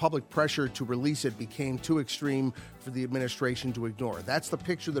 and the public pressure to release it became too extreme for the administration to ignore. That's the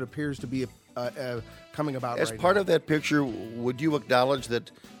picture that appears to be coming about As right part now. of that picture, would you acknowledge that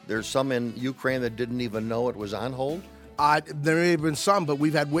there's some in Ukraine that didn't even know it was on hold? There may have been some, but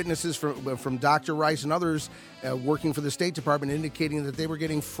we've had witnesses from Dr. Rice and others working for the State Department indicating that they were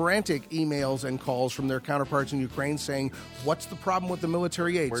getting frantic emails and calls from their counterparts in Ukraine saying, what's the problem with the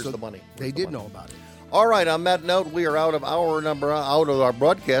military aid? Where's the money? They did know about it. All right, on that note, we are out of our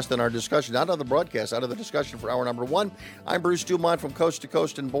broadcast and our discussion, out of the discussion for hour number one. I'm Bruce Dumont from Coast to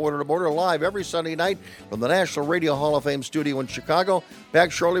Coast and Border to Border, live every Sunday night from the National Radio Hall of Fame studio in Chicago.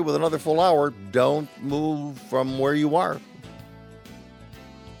 Back shortly with another full hour. Don't move from where you are.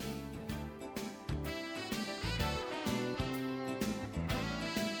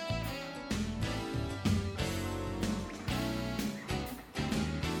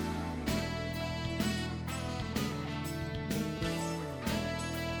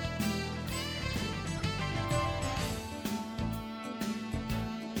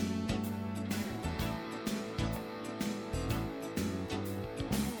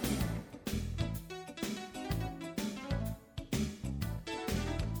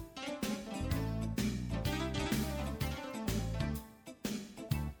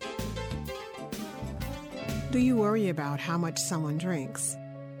 Do you worry about how much someone drinks?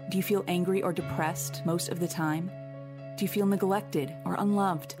 Do you feel angry or depressed most of the time? Do you feel neglected or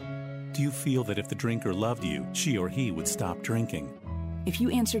unloved? Do you feel that if the drinker loved you, she or he would stop drinking? If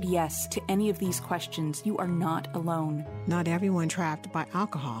you answered yes to any of these questions, you are not alone. Not everyone trapped by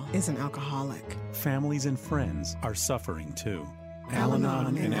alcohol is an alcoholic. Families and friends are suffering too.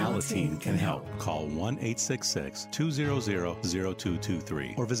 Al-Anon and Alateen can help. Call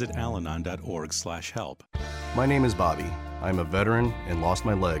 1-866-200-0223 or visit alanon.org/help. My name is Bobby. I'm a veteran and lost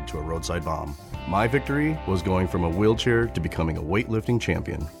my leg to a roadside bomb. My victory was going from a wheelchair to becoming a weightlifting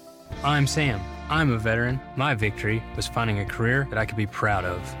champion. I'm Sam. I'm a veteran. My victory was finding a career that I could be proud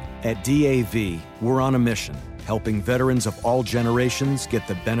of. At DAV, we're on a mission, helping veterans of all generations get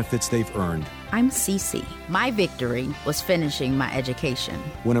the benefits they've earned. I'm Cece. My victory was finishing my education.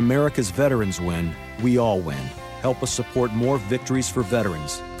 When America's veterans win, we all win. Help us support more victories for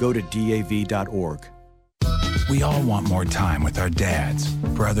veterans. Go to DAV.org. We all want more time with our dads,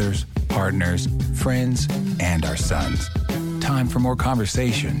 brothers, partners, friends, and our sons. Time for more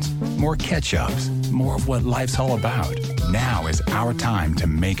conversations, more catch-ups, more of what life's all about. Now is our time to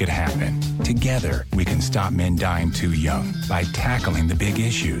make it happen. Together, we can stop men dying too young by tackling the big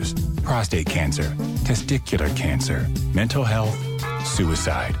issues: prostate cancer, testicular cancer, mental health,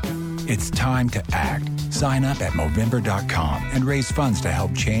 suicide. It's time to act. Sign up at Movember.com and raise funds to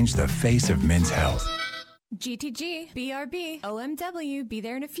help change the face of men's health. GTG, BRB, OMW, be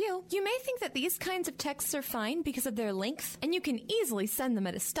there in a few. You may think that these kinds of texts are fine because of their length, and you can easily send them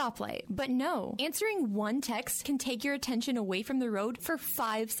at a stoplight. But no, answering one text can take your attention away from the road for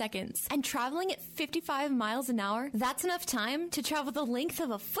 5 seconds. And traveling at 55 miles an hour, that's enough time to travel the length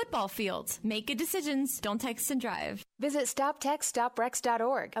of a football field. Make good decisions. Don't text and drive. Visit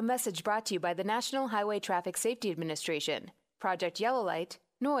StopTextStopWrecks.org. A message brought to you by the National Highway Traffic Safety Administration, Project Yellow Light,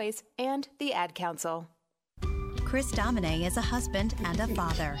 Noise, and the Ad Council. Chris Domine is a husband and a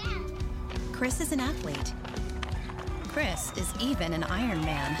father. Chris is an athlete. Chris is even an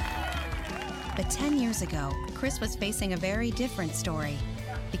Ironman. But 10 years ago, Chris was facing a very different story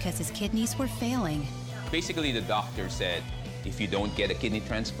because his kidneys were failing. Basically, the doctor said, if you don't get a kidney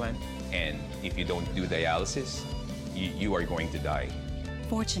transplant and if you don't do dialysis, you are going to die.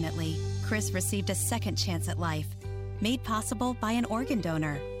 Fortunately, Chris received a second chance at life, made possible by an organ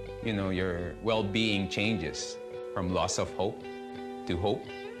donor. You know, your well-being changes from loss of hope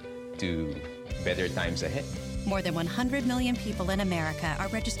to better times ahead. More than 100 million people in America are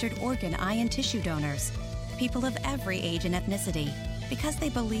registered organ, eye, and tissue donors. People of every age and ethnicity, because they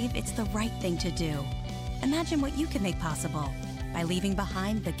believe it's the right thing to do. Imagine what you can make possible by leaving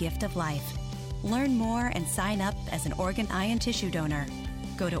behind the gift of life. Learn more and sign up as an organ, eye, and tissue donor.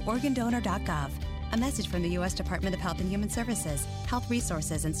 Go to organdonor.gov. A message from the U.S. Department of Health and Human Services, Health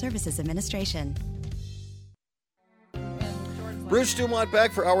Resources and Services Administration. Bruce Dumont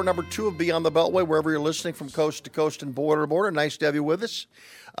back for hour number 2 of Beyond the Beltway, wherever you're listening from coast to coast and border to border. Nice to have you with us.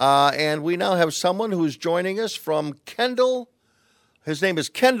 And we now have someone who's joining us from Kendall. His name is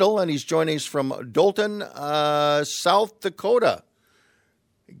Kendall, and he's joining us from Dolton, South Dakota.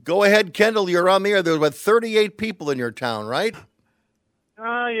 Go ahead, Kendall. You're on the air. There's about 38 people in your town, right?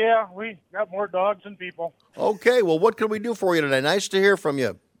 Yeah, we got more dogs than people. Okay, well, what can we do for you today? Nice to hear from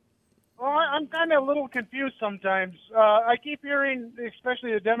you. Well, I'm kind of a little confused sometimes. I keep hearing,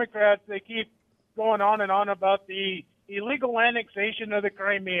 especially the Democrats, they keep going on and on about the illegal annexation of the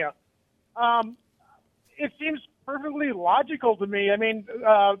Crimea. It seems perfectly logical to me. I mean,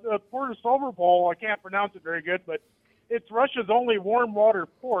 the port of Silverpol, I can't pronounce it very good, but it's Russia's only warm water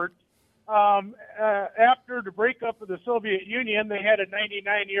port. After the breakup of the Soviet Union, they had a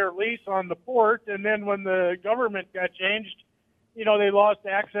 99-year lease on the port, and then when the government got changed, you know, they lost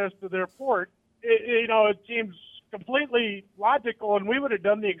access to their port. It seems completely logical, and we would have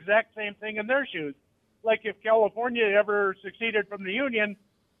done the exact same thing in their shoes. Like if California ever succeeded from the Union,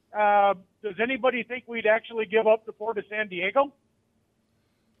 does anybody think we'd actually give up the port of San Diego?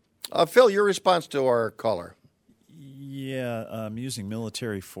 Phil, your response to our caller. Yeah, using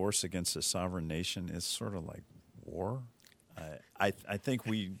military force against a sovereign nation is sort of like war. I think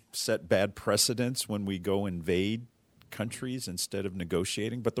we set bad precedents when we go invade countries instead of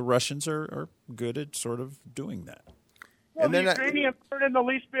negotiating, but the Russians are good at sort of doing that. Well, and the Ukrainians aren't in the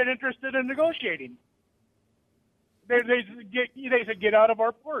least bit interested in negotiating. They said, get out of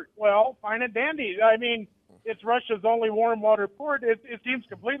our port. Well, fine and dandy. I mean, it's Russia's only warm water port. It seems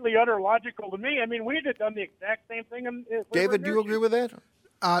completely utter logical to me. I mean, we'd have done the exact same thing. David, do you agree with that?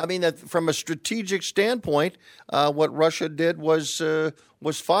 I mean, that from a strategic standpoint, what Russia did was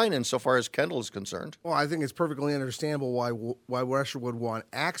fine insofar as Kendall is concerned. Well, I think it's perfectly understandable why Russia would want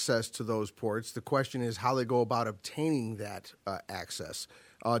access to those ports. The question is how they go about obtaining that access.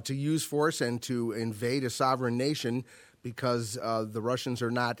 To use force and to invade a sovereign nation because the Russians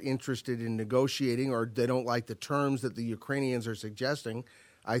are not interested in negotiating or they don't like the terms that the Ukrainians are suggesting,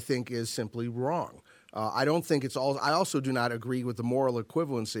 I think is simply wrong. I don't think it's all. I also do not agree with the moral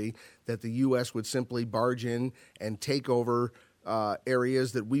equivalency that the U.S. would simply barge in and take over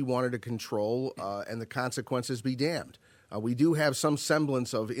areas that we wanted to control and the consequences be damned. We do have some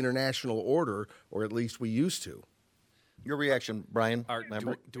semblance of international order, or at least we used to. Your reaction, Brian?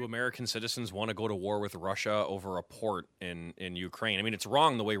 Do American citizens want to go to war with Russia over a port in Ukraine? I mean, it's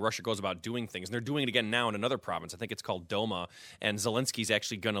wrong the way Russia goes about doing things. And they're doing it again now in another province. I think it's called Doma. And Zelensky's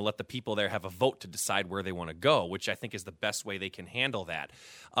actually going to let the people there have a vote to decide where they want to go, which I think is the best way they can handle that.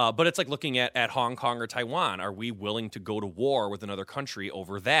 But it's like looking at Hong Kong or Taiwan. Are we willing to go to war with another country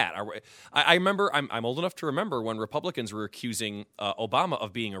over that? I remember, I'm old enough to remember when Republicans were accusing Obama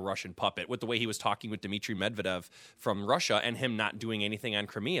of being a Russian puppet with the way he was talking with Dmitry Medvedev from Russia and him not doing anything on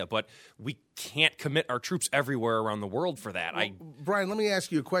Crimea. But we can't commit our troops everywhere around the world for that. Brian, let me ask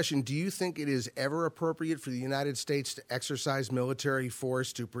you a question. Do you think it is ever appropriate for the United States to exercise military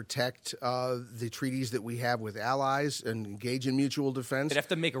force to protect the treaties that we have with allies and engage in mutual defense? They'd have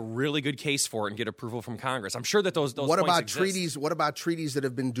to make a really good case for it and get approval from Congress. I'm sure that those what points about exist. treaties? What about treaties that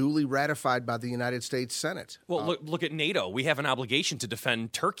have been duly ratified by the United States Senate? Well, look at NATO. We have an obligation to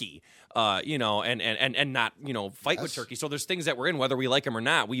defend Turkey, and not fight with Turkey. So there's things that we're in, whether we like them or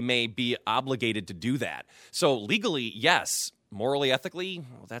not, we may be obligated to do that. So legally, yes. Morally, ethically,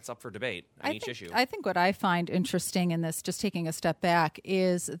 well, that's up for debate on each issue. I think what I find interesting in this, just taking a step back,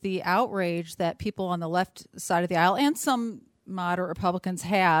 is the outrage that people on the left side of the aisle and some moderate Republicans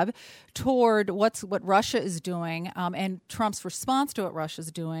have toward what Russia is doing and Trump's response to what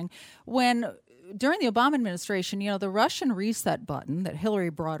Russia's doing. When during the Obama administration, the Russian reset button that Hillary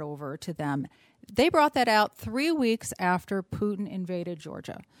brought over to them, they brought that out 3 weeks after Putin invaded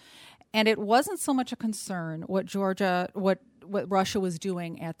Georgia. And it wasn't so much a concern what what Russia was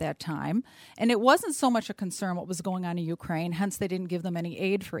doing at that time. And it wasn't so much a concern what was going on in Ukraine, hence they didn't give them any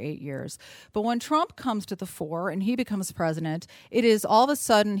aid for 8 years. But when Trump comes to the fore and he becomes president, it is all of a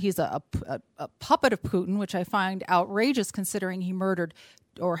sudden he's a puppet of Putin, which I find outrageous considering he murdered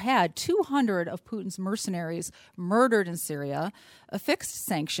or had 200 of Putin's mercenaries murdered in Syria, affixed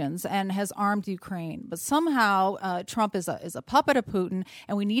sanctions, and has armed Ukraine. But somehow Trump is a puppet of Putin,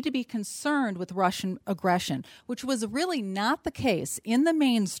 and we need to be concerned with Russian aggression, which was really not the case in the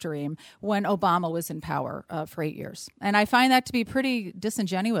mainstream when Obama was in power for 8 years. And I find that to be pretty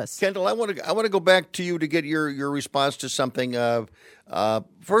disingenuous. Kendall, I want to go back to you to get your response to something.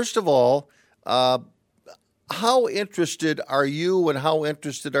 First of all, how interested are you and how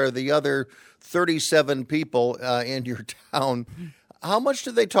interested are the other 37 people in your town? How much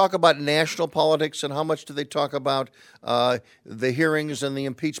do they talk about national politics and how much do they talk about the hearings and the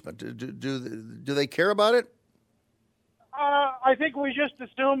impeachment? Do they care about it? I think we just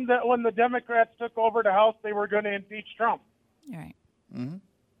assumed that when the Democrats took over the House, they were going to impeach Trump. Right. Mm-hmm.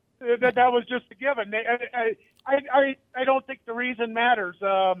 That was just a given. I don't think the reason matters.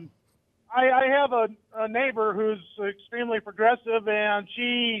 I have a neighbor who's extremely progressive, and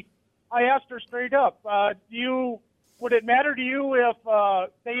I asked her straight up, would it matter to you if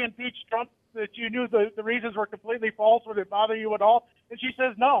they impeached Trump, that you knew the reasons were completely false? Would it bother you at all? And she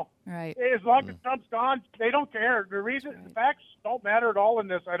says no. Right. As long as Trump's gone, they don't care. The facts don't matter at all in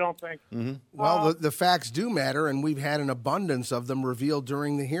this, I don't think. Mm-hmm. Well, the facts do matter, and we've had an abundance of them revealed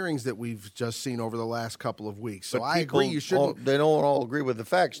during the hearings that we've just seen over the last couple of weeks. So I agree you shouldn't. They don't all agree with the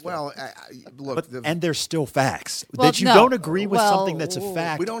facts, though. Well, look. And they're still facts. Well, that you no. don't agree with Well, something that's a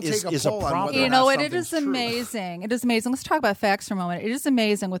fact we don't take is a a poll on problem. whether You or know not what? It something's is true. amazing. It is amazing. Let's talk about facts for a moment. It is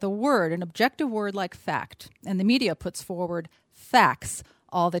amazing with a word, an objective word like fact, and the media puts forward facts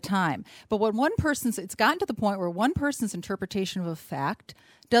all the time. But when it's gotten to the point where one person's interpretation of a fact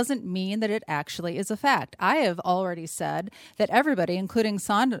doesn't mean that it actually is a fact. I have already said that everybody, including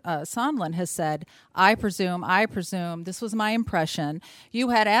Sondland, has said, I presume, this was my impression. You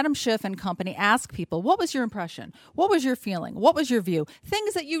had Adam Schiff and company ask people, what was your impression? What was your feeling? What was your view?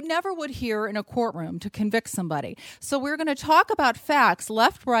 Things that you never would hear in a courtroom to convict somebody. So we're going to talk about facts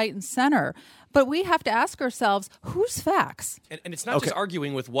left, right, and center. But we have to ask ourselves, whose facts? And it's not just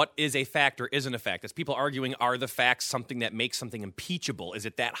arguing with what is a fact or isn't a fact. It's people arguing, are the facts something that makes something impeachable? Is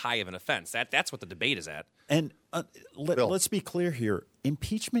it that high of an offense? That's what the debate is at. And let's be clear here.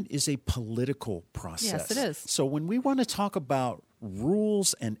 Impeachment is a political process. Yes, it is. So when we want to talk about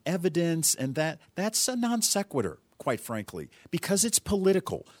rules and evidence and that's a non sequitur, quite frankly, because it's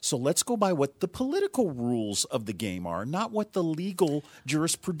political. So let's go by what the political rules of the game are, not what the legal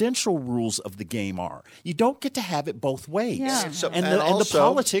jurisprudential rules of the game are. You don't get to have it both ways. Yeah. And the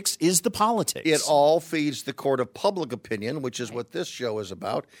politics is the politics. It all feeds the court of public opinion, which is what this show is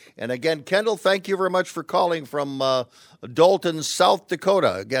about. And again, Kendall, thank you very much for calling from Dalton, South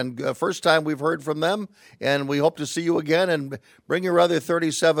Dakota. Again, first time we've heard from them, and we hope to see you again and bring your other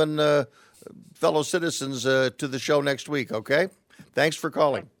 37 fellow citizens to the show next week, okay? Thanks for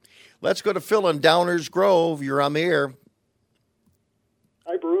calling. Let's go to Phil in Downers Grove. You're on the air.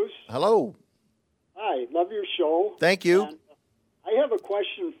 Hi, Bruce. Hello. Hi, love your show. Thank you. And I have a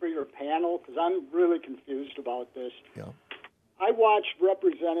question for your panel because I'm really confused about this. Yeah. I watched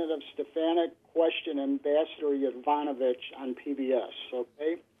Representative Stefanik question Ambassador Yovanovitch on PBS,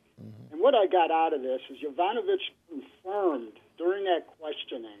 okay? Mm-hmm. And what I got out of this is Yovanovitch confirmed during that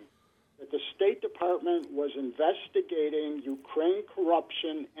questioning that the State Department was investigating Ukraine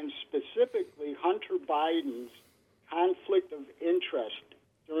corruption and specifically Hunter Biden's conflict of interest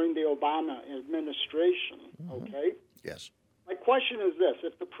during the Obama administration, okay? Yes. My question is this.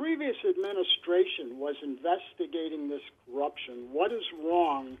 If the previous administration was investigating this corruption, what is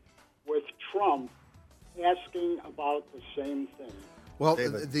wrong with Trump asking about the same thing? Well,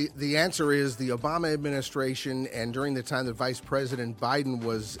 the answer is the Obama administration, and during the time that Vice President Biden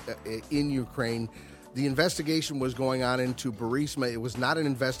was in Ukraine, the investigation was going on into Burisma. It was not an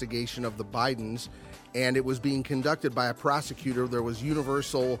investigation of the Bidens, and it was being conducted by a prosecutor. There was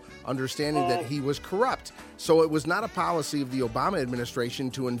universal understanding that he was corrupt. So it was not a policy of the Obama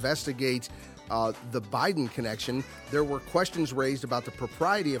administration to investigate the Biden connection. There were questions raised about the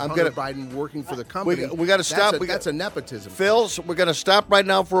propriety of Hunter Biden working for the company. We got to stop. That's a nepotism. Phil, so we're going to stop right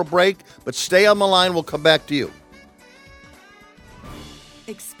now for a break, but stay on the line. We'll come back to you.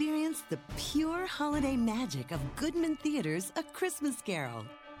 Experience the pure holiday magic of Goodman Theater's A Christmas Carol.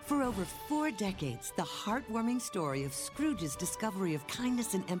 For over 4 decades, the heartwarming story of Scrooge's discovery of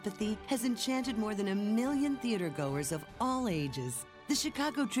kindness and empathy has enchanted more than 1 million theatergoers of all ages. The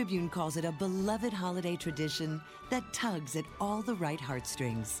Chicago Tribune calls it a beloved holiday tradition that tugs at all the right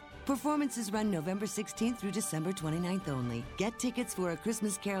heartstrings. Performances run November 16th through December 29th only. Get tickets for A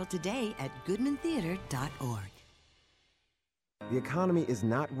Christmas Carol today at goodmantheater.org. The economy is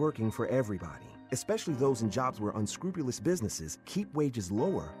not working for everybody, especially those in jobs where unscrupulous businesses keep wages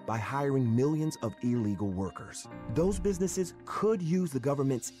lower by hiring millions of illegal workers. Those businesses could use the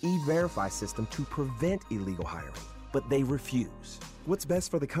government's E-Verify system to prevent illegal hiring, but they refuse. What's best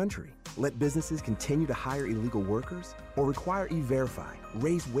for the country? Let businesses continue to hire illegal workers or require E-Verify,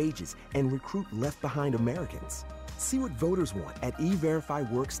 raise wages, and recruit left-behind Americans? See what voters want at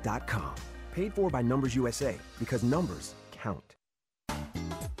everifyworks.com. Paid for by Numbers USA, because numbers count.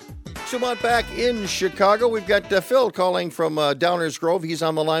 Sumont back in Chicago. We've got Phil calling from Downers Grove. He's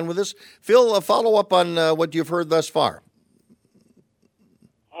on the line with us. Phil, a follow up on what you've heard thus far.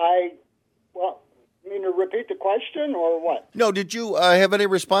 To repeat the question or what? No, did you have any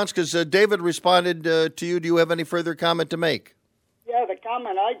response? Because David responded to you. Do you have any further comment to make? Yeah, the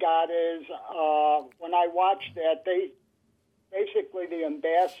comment I got is when I watched that, basically the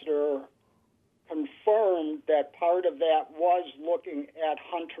ambassador confirmed that part of that was looking at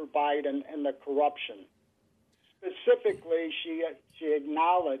Hunter Biden and the corruption. Specifically, she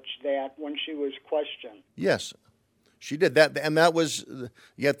acknowledged that when she was questioned. Yes. She did that, and that was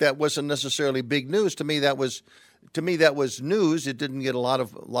yet that wasn't necessarily big news to me. That was news. It didn't get a lot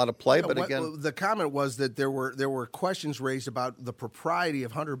of play. But again, the comment was that there were questions raised about the propriety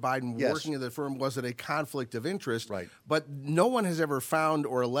of Hunter Biden working at the firm. Was it a conflict of interest? Right. But no one has ever found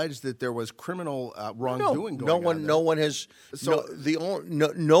or alleged that there was criminal wrongdoing going on. No one has. So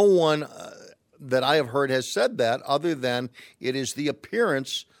no one that I have heard has said that, other than it is the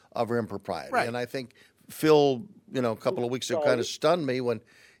appearance of impropriety. Right. And I think Phil, a couple of weeks ago, kind of stunned me when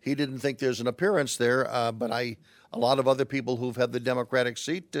he didn't think there's an appearance there. But a lot of other people who've had the Democratic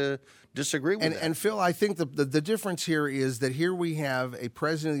seat disagree with that. And Phil, I think the difference here is that here we have a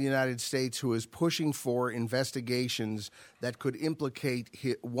president of the United States who is pushing for investigations that could implicate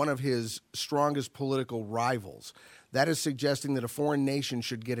one of his strongest political rivals. That is suggesting that a foreign nation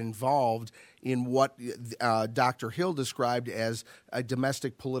should get involved in what Dr. Hill described as a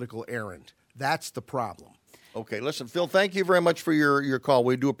domestic political errand. That's the problem. Okay, listen, Phil, thank you very much for your call.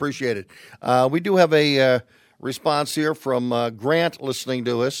 We do appreciate it. We do have a response here from Grant listening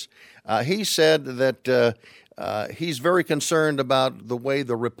to us. He said that he's very concerned about the way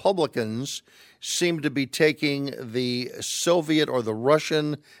the Republicans seem to be taking the Soviet or the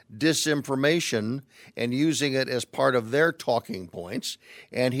Russian disinformation and using it as part of their talking points.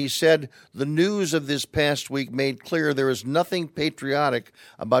 And he said the news of this past week made clear there is nothing patriotic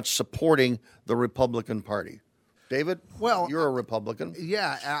about supporting the Republican Party. David, you're a Republican.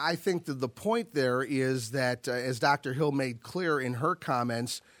 Yeah, I think that the point there is that, as Dr. Hill made clear in her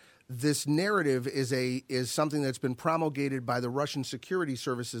comments, this narrative is something that's been promulgated by the Russian security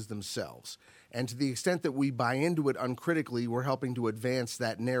services themselves. And to the extent that we buy into it uncritically, we're helping to advance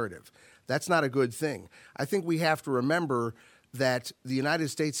that narrative. That's not a good thing. I think we have to remember that the United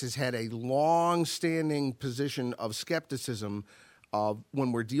States has had a long-standing position of skepticism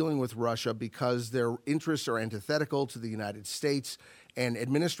when we're dealing with Russia because their interests are antithetical to the United States. And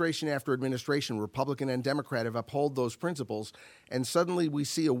administration after administration, Republican and Democrat, have upheld those principles. And suddenly we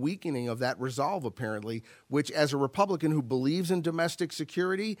see a weakening of that resolve, apparently, which, as a Republican who believes in domestic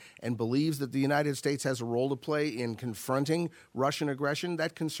security and believes that the United States has a role to play in confronting Russian aggression,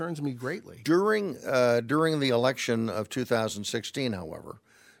 that concerns me greatly. During the election of 2016, however,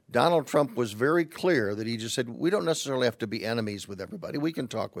 Donald Trump was very clear that he just said, we don't necessarily have to be enemies with everybody. We can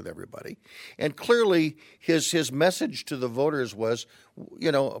talk with everybody. And clearly his message to the voters was,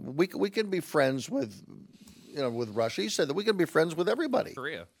 we can be friends with Russia. He said that we can be friends with everybody.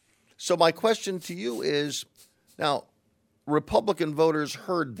 Korea. So my question to you is, now, Republican voters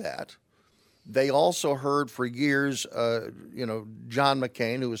heard that. They also heard for years, John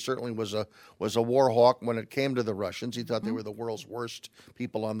McCain, who certainly was a war hawk when it came to the Russians. He thought they were the world's worst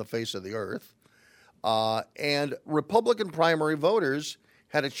people on the face of the earth. And Republican primary voters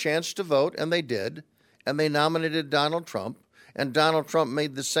had a chance to vote, and they did, and they nominated Donald Trump. And Donald Trump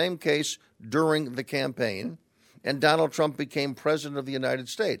made the same case during the campaign, and Donald Trump became president of the United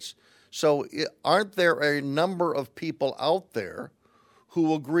States. So aren't there a number of people out there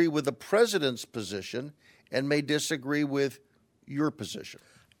who agree with the president's position and may disagree with your position?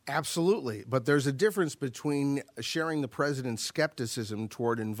 Absolutely. But there's a difference between sharing the president's skepticism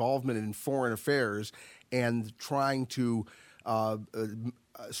toward involvement in foreign affairs and trying to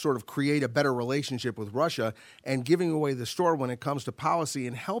sort of create a better relationship with Russia and giving away the store when it comes to policy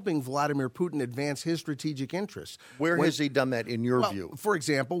and helping Vladimir Putin advance his strategic interests. Where has he done that in your view? For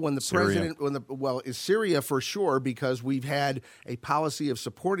example, when the Syria. president, is Syria for sure, because we've had a policy of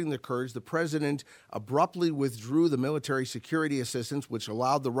supporting the Kurds. The president abruptly withdrew the military security assistance, which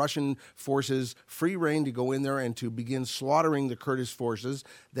allowed the Russian forces free rein to go in there and to begin slaughtering the Kurdish forces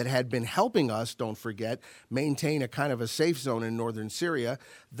that had been helping us, don't forget, maintain a kind of a safe zone in northern Syria.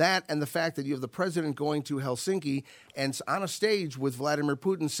 That and the fact that you have the president going to Helsinki and on a stage with Vladimir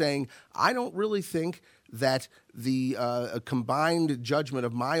Putin saying, I don't really think that the combined judgment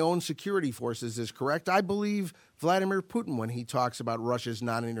of my own security forces is correct. I believe Vladimir Putin when he talks about Russia's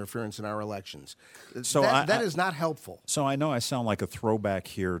non-interference in our elections. So that is not helpful. So I know I sound like a throwback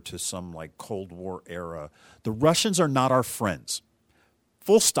here to some like Cold War era. The Russians are not our friends.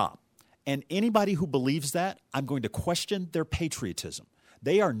 Full stop. And anybody who believes that, I'm going to question their patriotism.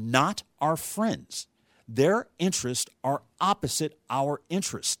 They are not our friends. Their interests are opposite our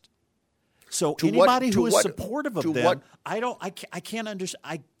interest. So anybody who is supportive of them, I can't understand.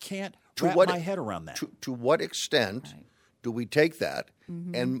 I can't wrap my head around that. To what extent do we take that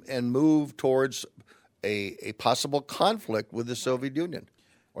and move towards a possible conflict with the Soviet Union,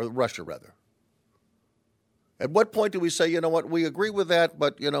 or Russia rather? At what point do we say, you know what, we agree with that,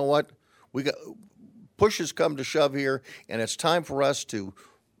 but you know what, push has come to shove here, and it's time for us to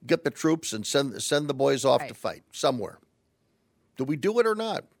get the troops and send the boys off to fight somewhere? Do we do it or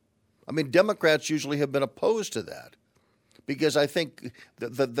not? I mean, Democrats usually have been opposed to that because I think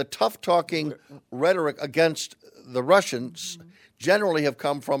the tough-talking rhetoric against the Russians generally have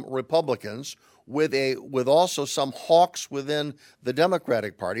come from Republicans with also some hawks within the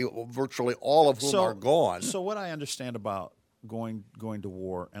Democratic Party, virtually all of whom are gone. So what I understand about going to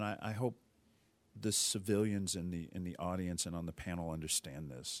war, and I hope the civilians in the audience and on the panel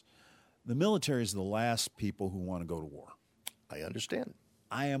understand this, the military is the last people who want to go to war. I understand.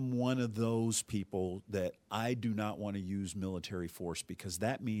 I am one of those people that I do not want to use military force because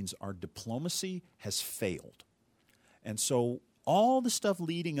that means our diplomacy has failed. And so all the stuff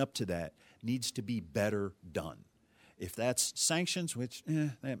leading up to that needs to be better done. If that's sanctions, which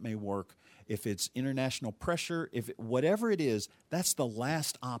that may work. If it's international pressure, whatever it is, that's the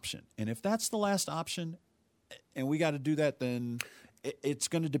last option. And if that's the last option and we got to do that, then it's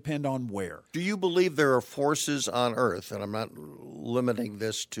going to depend on where. Do you believe there are forces on Earth, and I'm not limiting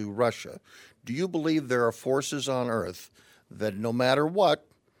this to Russia, do you believe there are forces on Earth that no matter what,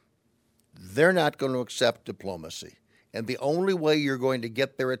 they're not going to accept diplomacy? And the only way you're going to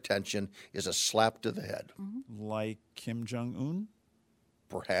get their attention is a slap to the head. Like Kim Jong-un?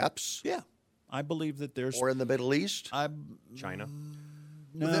 Perhaps. Yeah. I believe that there's... Or in the Middle East? China?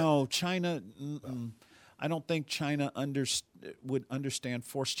 No, China... I don't think China would understand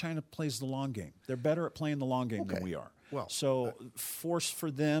force. China plays the long game. They're better at playing the long game than we are. Well, so force for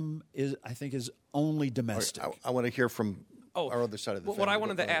them is only domestic. I want to hear from our other side of the family. What I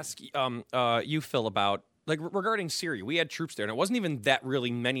wanted to ask you, Phil, about regarding Syria, we had troops there, and it wasn't even that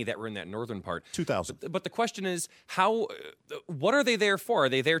really many that were in that northern part. 2,000. But the question is, what are they there for? Are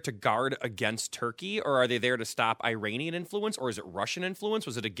they there to guard against Turkey, or are they there to stop Iranian influence, or is it Russian influence?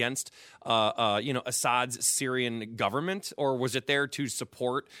 Was it against, Assad's Syrian government, or was it there to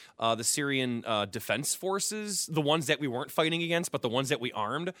support the Syrian defense forces, the ones that we weren't fighting against, but the ones that we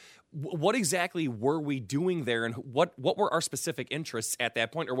armed? What exactly were we doing there, and what were our specific interests at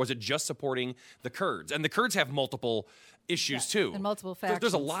that point, or was it just supporting the Kurds? And the Kurds have multiple issues too, and multiple factions.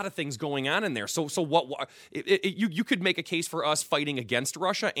 There's a lot of things going on in there. So what? You could make a case for us fighting against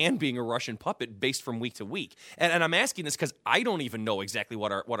Russia and being a Russian puppet based from week to week. And I'm asking this because I don't even know exactly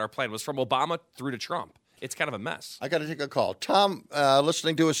what our plan was from Obama through to Trump. It's kind of a mess. I got to take a call. Tom,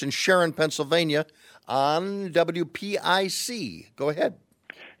 listening to us in Sharon, Pennsylvania, on WPIC. Go ahead.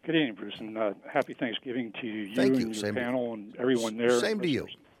 Good evening, Bruce, and happy Thanksgiving to you and your panel and everyone there. Same to you.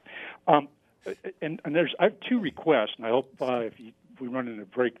 And I have two requests, and I hope if we run into a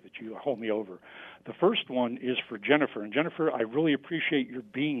break that you hold me over. The first one is for Jennifer. And Jennifer, I really appreciate your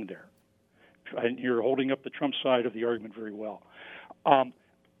being there. And you're holding up the Trump side of the argument very well.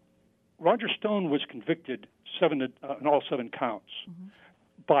 Roger Stone was convicted on all 7 counts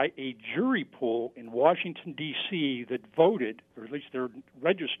by a jury pool in Washington, D.C. that voted, or at least they're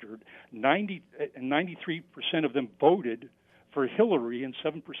registered, 93% of them voted for Hillary and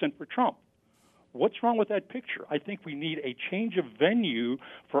 7% for Trump. What's wrong with that picture? I think we need a change of venue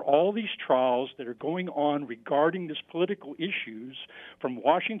for all these trials that are going on regarding these political issues from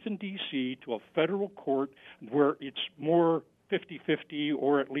Washington, D.C. to a federal court where it's more 50-50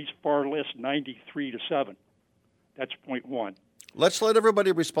 or at least far less 93-7. That's point one. Let's let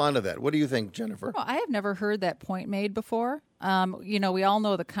everybody respond to that. What do you think, Jennifer? Well, I have never heard that point made before. We all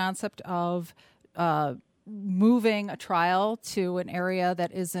know the concept of moving a trial to an area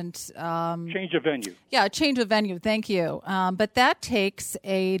that isn't change of venue. Yeah, change of venue. Thank you. But that takes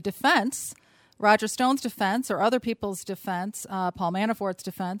a defense, Roger Stone's defense or other people's defense, Paul Manafort's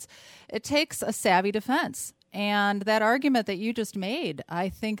defense. It takes a savvy defense. And that argument that you just made, I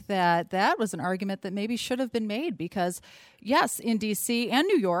think that was an argument that maybe should have been made because, yes, in D.C. and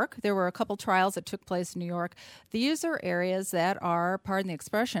New York, there were a couple trials that took place in New York. These are areas that are, pardon the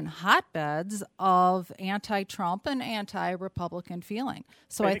expression, hotbeds of anti-Trump and anti-Republican feeling.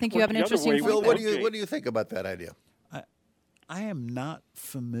 So I think you have an interesting point. Phil, what do you think about that idea? I am not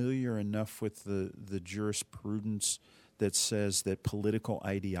familiar enough with the jurisprudence that says that political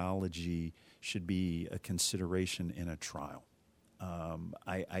ideology should be a consideration in a trial.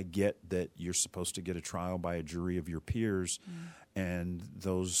 I get that you're supposed to get a trial by a jury of your peers, and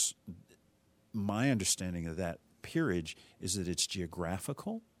my understanding of that peerage is that it's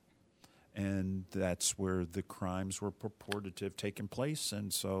geographical, and that's where the crimes were purported to have taken place,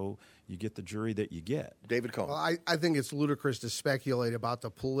 and so you get the jury that you get. David Cohen. Well, I think it's ludicrous to speculate about the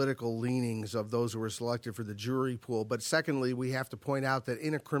political leanings of those who were selected for the jury pool. But secondly, we have to point out that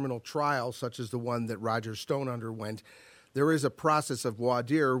in a criminal trial, such as the one that Roger Stone underwent, there is a process of voir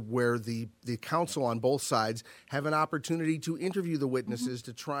dire where the counsel on both sides have an opportunity to interview the witnesses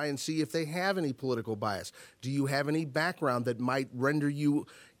to try and see if they have any political bias. Do you have any background that might render you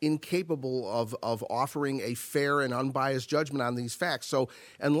incapable of offering a fair and unbiased judgment on these facts? So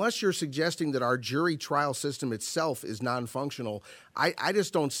unless you're suggesting that our jury trial system itself is non-functional, I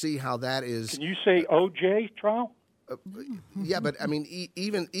just don't see how that is. Can you say OJ trial? Yeah, but I mean,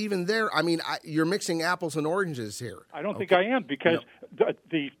 even there, I mean, you're mixing apples and oranges here. I don't think I am because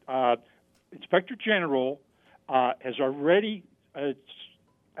the Inspector General has already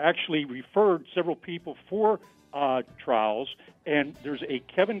actually referred several people for trials, and there's a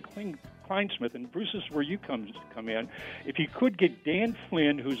Kevin Kleinsmith, and Bruce, this is where you come in. If you could get Dan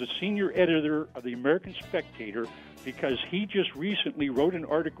Flynn, who's a senior editor of the American Spectator, because he just recently wrote an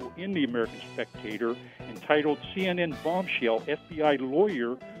article in the American Spectator entitled CNN Bombshell, FBI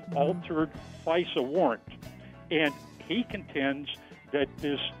Lawyer Altered FISA Warrant. And he contends that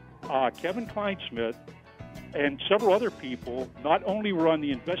this Kevin Kleinsmith and several other people not only were on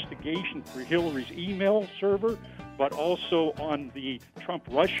the investigation for Hillary's email server, but also on the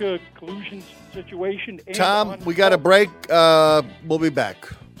Trump-Russia collusion situation. And Tom, we got a break. We'll be back.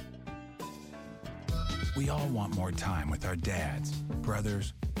 We all want more time with our dads,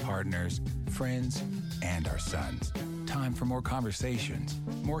 brothers, partners, friends, and our sons. Time for more conversations,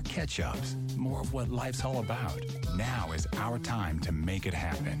 more catch-ups, more of what life's all about. Now is our time to make it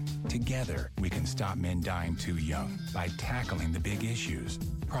happen. Together, we can stop men dying too young by tackling the big issues: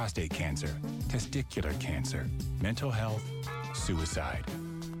 prostate cancer, testicular cancer, mental health, suicide.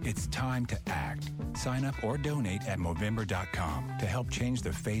 It's time to act. Sign up or donate at Movember.com to help change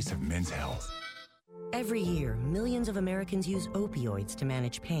the face of men's health. Every year, millions of Americans use opioids to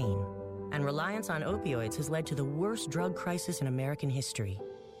manage pain, and reliance on opioids has led to the worst drug crisis in American history.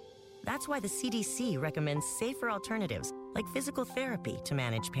 That's why the CDC recommends safer alternatives like physical therapy to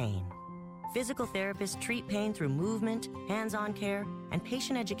manage pain. Physical therapists treat pain through movement, hands-on care, and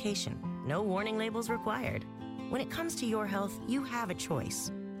patient education. No warning labels required. When it comes to your health, you have a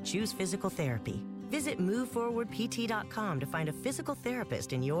choice. Choose physical therapy. Visit MoveForwardPT.com to find a physical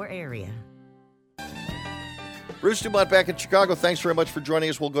therapist in your area. Bruce Dumont back in Chicago. Thanks very much for joining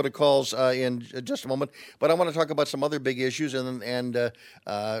us. We'll go to calls in just a moment. But I want to talk about some other big issues. And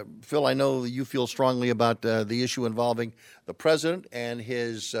Phil, I know you feel strongly about the issue involving the president and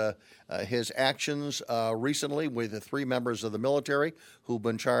his actions recently with the 3 members of the military who've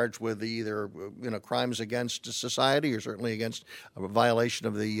been charged with either crimes against society or certainly against a violation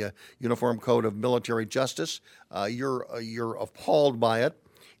of the Uniform Code of Military Justice. You're appalled by it.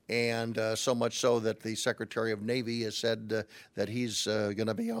 And so much so that the Secretary of Navy has said that he's going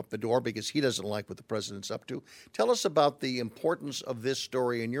to be out the door because he doesn't like what the president's up to. Tell us about the importance of this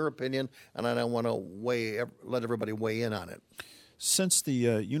story in your opinion, and I want to let everybody weigh in on it. Since the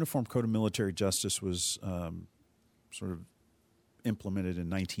Uniform Code of Military Justice was sort of implemented in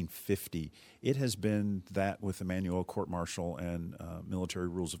 1950, it has been that with the Manual Court-Martial and Military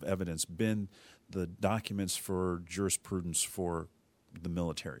Rules of Evidence been the documents for jurisprudence for the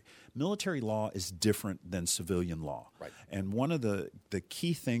military. Military law is different than civilian law. Right. And one of the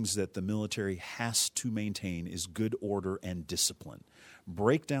key things that the military has to maintain is good order and discipline.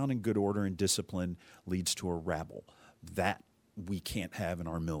 Breakdown in good order and discipline leads to a rabble. That we can't have in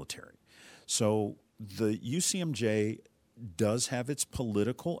our military. So the UCMJ does have its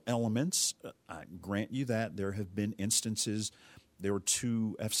political elements. I grant you that. There have been instances. There were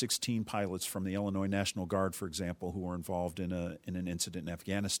 2 F-16 pilots from the Illinois National Guard, for example, who were involved in an incident in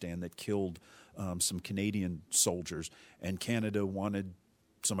Afghanistan that killed some Canadian soldiers, and Canada wanted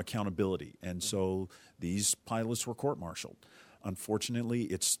some accountability. And so these pilots were court-martialed. Unfortunately,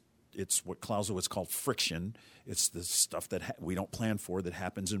 it's what Clausewitz called friction. It's the stuff that we don't plan for that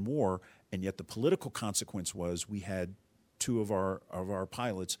happens in war, and yet the political consequence was we had 2 of our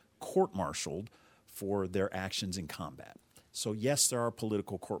pilots court-martialed for their actions in combat. So yes, there are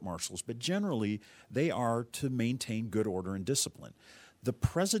political court-martials, but generally they are to maintain good order and discipline. The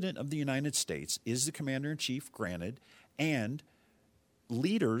President of the United States is the Commander-in-Chief, granted, and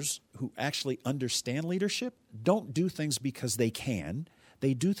leaders who actually understand leadership don't do things because they can.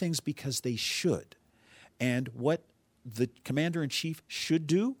 They do things because they should. And what the Commander-in-Chief should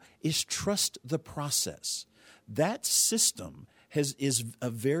do is trust the process. That system is a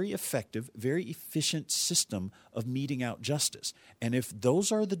very effective, very efficient system of meting out justice. And if those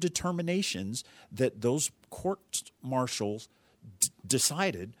are the determinations that those court-martials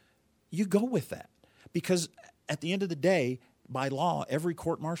decided, you go with that. Because at the end of the day, by law, every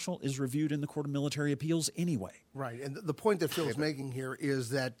court-martial is reviewed in the Court of Military Appeals anyway. Right, and the point that Phil's making here is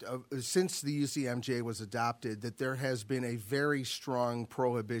that since the UCMJ was adopted, that there has been a very strong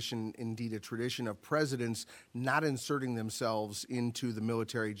prohibition, indeed a tradition of presidents not inserting themselves into the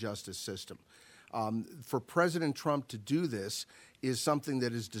military justice system. For President Trump to do this is something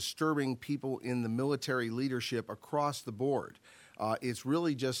that is disturbing people in the military leadership across the board. It's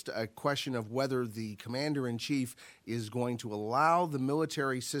really just a question of whether the commander-in-chief is going to allow the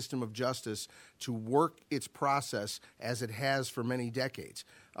military system of justice to work its process as it has for many decades.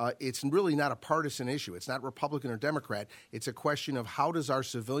 It's really not a partisan issue. It's not Republican or Democrat. It's a question of how does our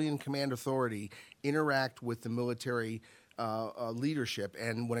civilian command authority interact with the military leadership.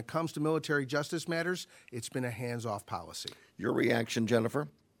 And when it comes to military justice matters, it's been a hands-off policy. Your reaction, Jennifer?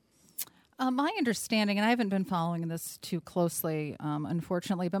 My understanding, and I haven't been following this too closely,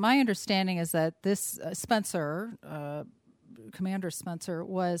 unfortunately, but my understanding is that this Spencer, Commander Spencer,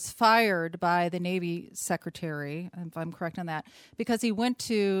 was fired by the Navy Secretary, if I'm correct on that, because he went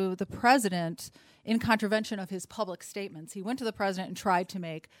to the president in contravention of his public statements. He went to the president and tried to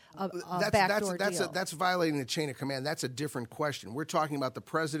make a backdoor deal. That's violating the chain of command. That's a different question. We're talking about the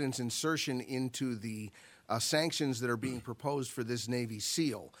president's insertion into the sanctions that are being proposed for this Navy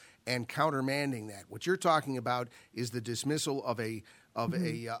SEAL and countermanding that. What you're talking about is the dismissal of a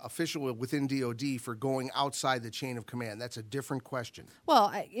official within DOD for going outside the chain of command. That's a different question.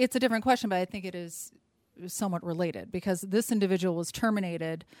 Well, it's a different question, but I think it is somewhat related because this individual was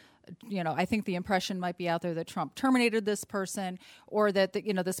terminated. You know, I think the impression might be out there that Trump terminated this person or that,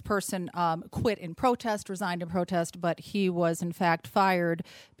 this person quit in protest, resigned in protest, but he was in fact fired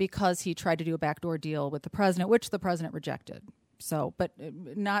because he tried to do a backdoor deal with the president, which the president rejected. So, but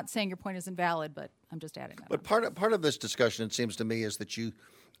not saying your point is invalid, but I'm just adding that. But part of this discussion, it seems to me, is that you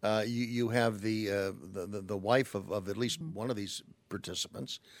have the wife of at least one of these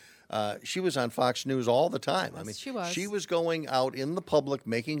participants. She was on Fox News all the time. Yes, I mean, she was going out in the public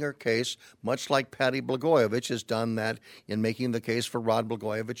making her case, much like Patty Blagojevich has done that in making the case for Rod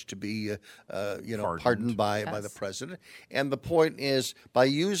Blagojevich to be, pardoned by the president. And the point is, by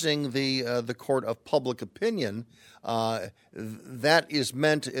using the court of public opinion, that is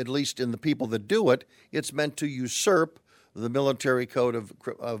meant, at least in the people that do it, it's meant to usurp the military code of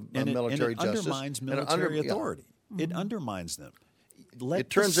military justice. Undermines military authority. Yeah. It undermines them. It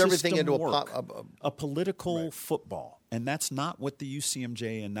turns everything into a political football, and that's not what the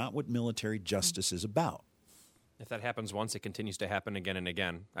UCMJ and not what military justice is about. If that happens once, it continues to happen again and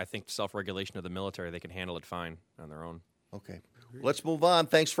again. I think self-regulation of the military, they can handle it fine on their own. Okay. Let's move on.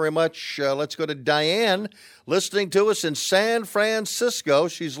 Thanks very much. Let's go to Diane, listening to us in San Francisco.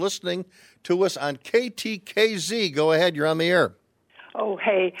 She's listening to us on KTKZ. Go ahead. You're on the air. Oh,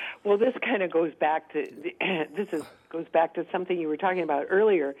 hey. Well, this kind of goes back to goes back to something you were talking about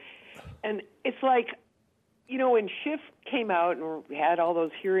earlier, and it's like, when Schiff came out and we had all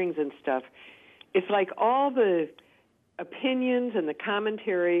those hearings and stuff, it's like all the opinions and the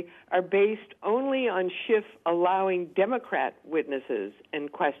commentary are based only on Schiff allowing Democrat witnesses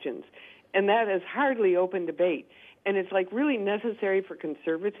and questions, and that is hardly open debate. And it's like really necessary for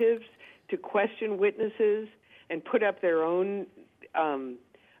conservatives to question witnesses and put up their own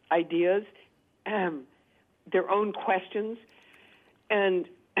ideas, their own questions, and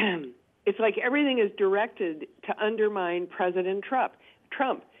it's like everything is directed to undermine President Trump,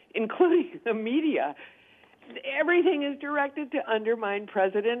 including the media. Everything is directed to undermine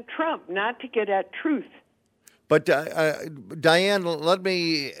President Trump, not to get at truth. But Diane, let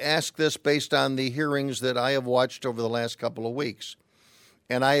me ask this based on the hearings that I have watched over the last couple of weeks.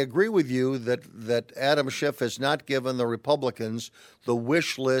 And I agree with you that Adam Schiff has not given the Republicans the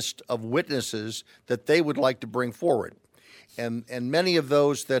wish list of witnesses that they would like to bring forward. And many of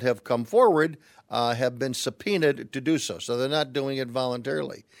those that have come forward have been subpoenaed to do so. So they're not doing it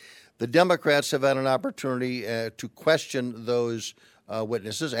voluntarily. The Democrats have had an opportunity to question those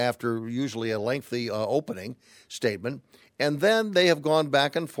witnesses after usually a lengthy opening statement. And then they have gone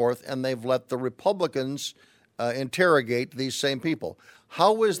back and forth and they've let the Republicans interrogate these same people.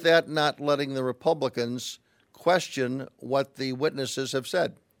 How is that not letting the Republicans question what the witnesses have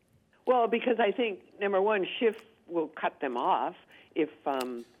said? Well, because I think, number one, Schiff will cut them off if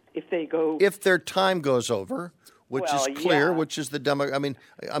they go... If their time goes over, which is clear, yeah. which is the go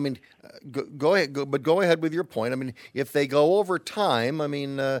ahead, but go ahead with your point. I mean, if they go over time,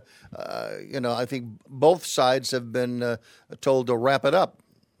 I think both sides have been told to wrap it up.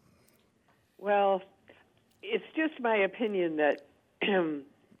 Well, it's just my opinion that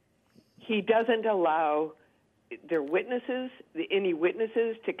he doesn't allow their witnesses, any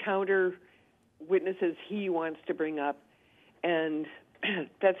witnesses, to counter witnesses he wants to bring up, and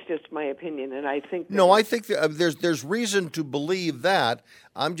that's just my opinion. And I think I think there's reason to believe that.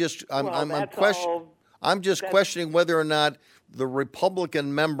 I'm just questioning whether or not the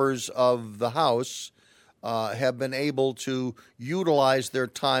Republican members of the House have been able to utilize their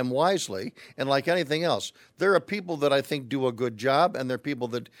time wisely. And like anything else, there are people that I think do a good job, and there are people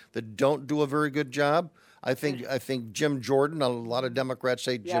that don't do a very good job. I think Jim Jordan, a lot of Democrats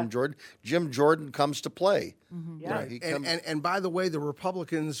say Jim Jordan. Jim Jordan comes to play. Mm-hmm. Yeah. And by the way, the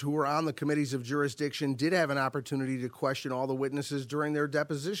Republicans who were on the committees of jurisdiction did have an opportunity to question all the witnesses during their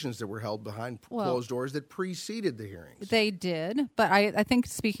depositions that were held behind closed doors that preceded the hearings. They did, but I think,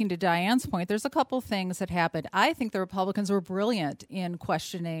 speaking to Diane's point, there's a couple things that happened. I think the Republicans were brilliant in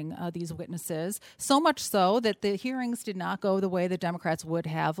questioning these witnesses, so much so that the hearings did not go the way the Democrats would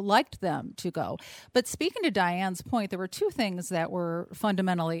have liked them to go. But speaking to Diane's point, there were two things that were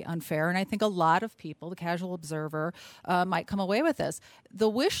fundamentally unfair, and I think a lot of people, the casual observer, might come away with this. The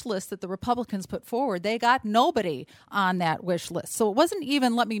wish list that the Republicans put forward, they got nobody on that wish list. So it wasn't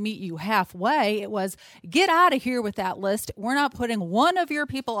even let me meet you halfway. It was get out of here with that list. We're not putting one of your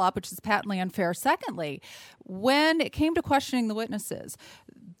people up, which is patently unfair. Secondly, when it came to questioning the witnesses,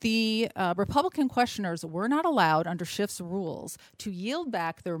 the Republican questioners were not allowed under Schiff's rules to yield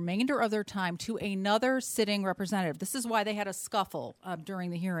back the remainder of their time to another sitting representative. This is why they had a scuffle during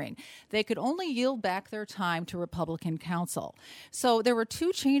the hearing. They could only yield back their time to Republican counsel. So there were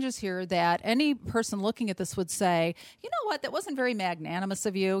two changes here that any person looking at this would say, you know what, that wasn't very magnanimous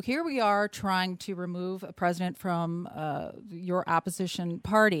of you. Here we are trying to remove a president from your opposition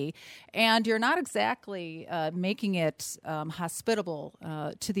party, and you're not exactly making it hospitable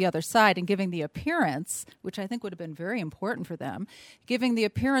to the other side and giving the appearance, which I think would have been very important for them, giving the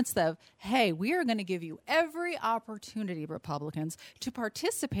appearance of, hey, we are going to give you every opportunity, Republicans, to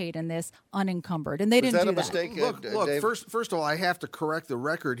participate in this unencumbered. And they didn't do that. Was that a mistake? Look, first of all, I have to correct the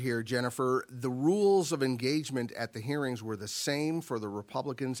record here, Jennifer. The rules of engagement at the hearings were the same for the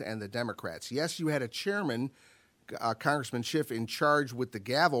Republicans and the Democrats. Yes, you had a chairman, Congressman Schiff, in charge with the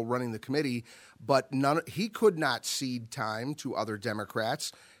gavel running the committee, but he could not cede time to other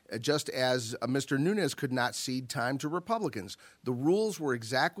Democrats, just as Mr. Nunes could not cede time to Republicans. The rules were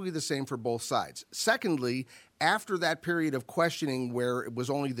exactly the same for both sides. Secondly, after that period of questioning where it was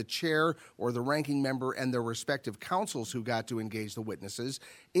only the chair or the ranking member and their respective counsels who got to engage the witnesses,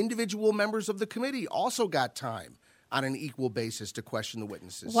 individual members of the committee also got time on an equal basis to question the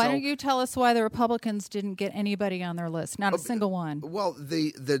witnesses. Why don't you tell us why the Republicans didn't get anybody on their list? Not a single one. Well,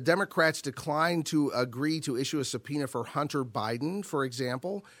 the Democrats declined to agree to issue a subpoena for Hunter Biden, for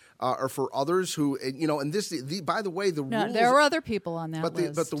example, or for others who, and this, by the way, the rules... there were other people on that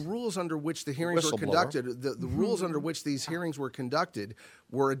list. But the rules under which the hearings were conducted, the rules under which these hearings were conducted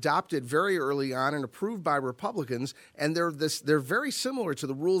were adopted very early on and approved by Republicans, and they're very similar to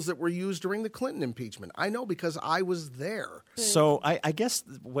the rules that were used during the Clinton impeachment. I know because I was there. So I guess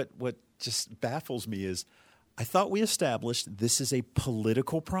what just baffles me is I thought we established this is a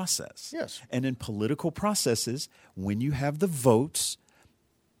political process. Yes. And in political processes, when you have the votes,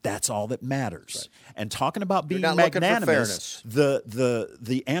 that's all that matters. Right. And talking about being magnanimous,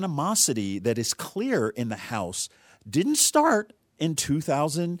 the animosity that is clear in the House didn't start in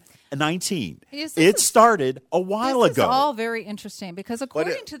 2000 19. Yes, It started a while This ago. is all very interesting because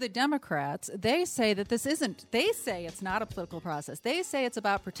according to the Democrats, they say that this isn't, they say it's not a political process. They say it's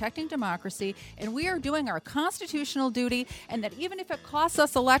about protecting democracy, and we are doing our constitutional duty, and that even if it costs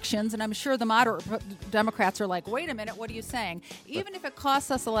us elections, and I'm sure the moderate Democrats are like, wait a minute, what are you saying? Even if it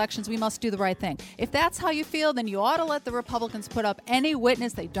costs us elections, we must do the right thing. If that's how you feel, then you ought to let the Republicans put up any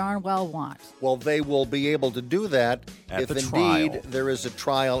witness they darn well want. Well, they will be able to do that At if the indeed trial. there is a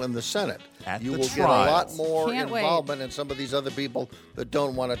trial in the Senate. At You the will get trial. a lot more Can't wait. involvement in some of these other people that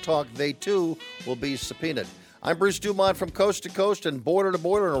don't want to talk. They, too, will be subpoenaed. I'm Bruce Dumont from coast to coast and border to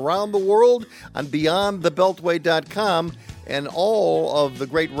border and around the world on BeyondTheBeltway.com and all of the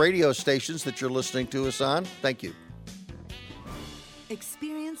great radio stations that you're listening to us on. Thank you.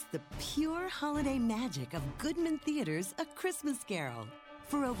 Experience the pure holiday magic of Goodman Theater's A Christmas Carol.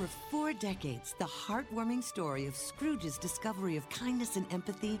 For over 4 decades, the heartwarming story of Scrooge's discovery of kindness and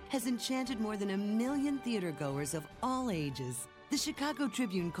empathy has enchanted more than 1 million theatergoers of all ages. The Chicago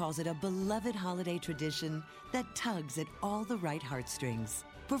Tribune calls it a beloved holiday tradition that tugs at all the right heartstrings.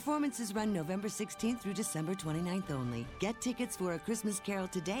 Performances run November 16th through December 29th only. Get tickets for A Christmas Carol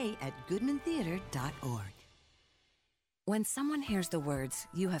today at goodmantheater.org. When someone hears the words,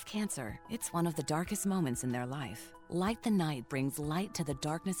 "You have cancer," it's one of the darkest moments in their life. Light the Night brings light to the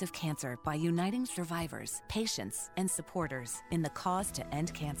darkness of cancer by uniting survivors, patients, and supporters in the cause to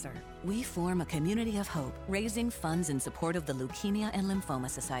end cancer. We form a community of hope, raising funds in support of the Leukemia and Lymphoma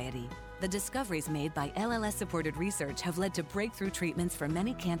Society. The discoveries made by LLS-supported research have led to breakthrough treatments for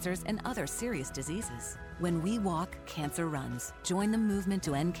many cancers and other serious diseases. When we walk, cancer runs. Join the movement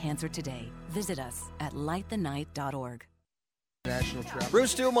to end cancer today. Visit us at lightthenight.org. National travel.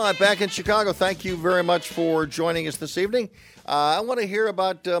 Bruce Dumont back in Chicago. Thank you very much for joining us this evening. I want to hear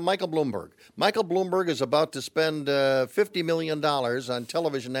about Michael Bloomberg. Michael Bloomberg is about to spend $50 million on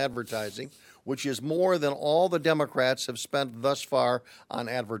television advertising, which is more than all the Democrats have spent thus far on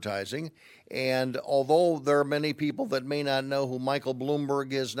advertising. And although there are many people that may not know who Michael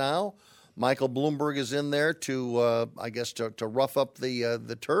Bloomberg is now, Michael Bloomberg is in there to, to rough up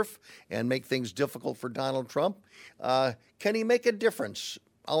the turf and make things difficult for Donald Trump. Can he make a difference?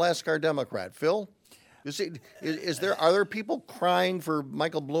 I'll ask our Democrat, Phil. Are there people crying for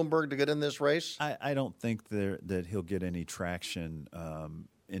Michael Bloomberg to get in this race? I don't think that he'll get any traction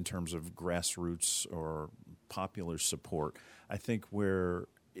in terms of grassroots or popular support. I think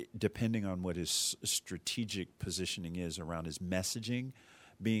depending on what his strategic positioning is around his messaging,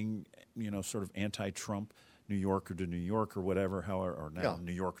 being sort of anti-Trump, New Yorker to New York or whatever, or now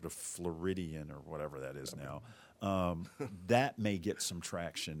New Yorker to Floridian or whatever that is now, that may get some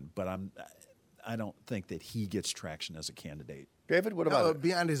traction. But I don't think that he gets traction as a candidate. David, what about it?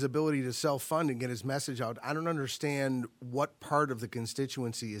 Beyond his ability to self-fund and get his message out, I don't understand what part of the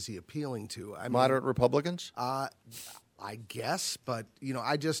constituency is he appealing to. Moderate Republicans? I guess, but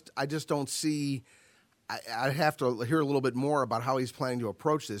I just don't see. I'd have to hear a little bit more about how he's planning to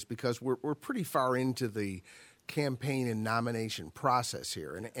approach this because we're pretty far into the campaign and nomination process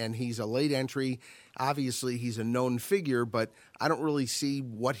here. And he's a late entry. Obviously, he's a known figure, but I don't really see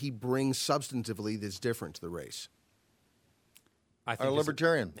what he brings substantively that's different to the race. I think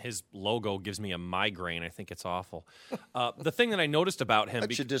libertarian. His logo gives me a migraine. I think it's awful. The thing that I noticed about him...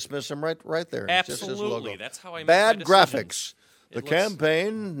 That should dismiss him right there. Absolutely. Just his logo. That's how I make Bad my graphics. decisions. The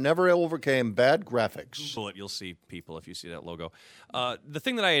campaign never overcame bad graphics. Google it, you'll see people if you see that logo. The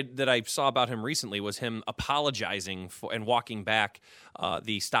thing that I saw about him recently was him apologizing for and walking back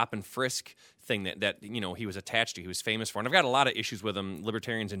the stop and frisk thing that he was attached to. He was famous for, and I've got a lot of issues with him,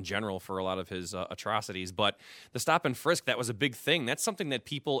 libertarians in general, for a lot of his atrocities. But the stop and frisk, that was a big thing. That's something that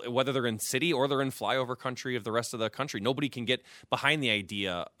people, whether they're in city or they're in flyover country of the rest of the country, nobody can get behind the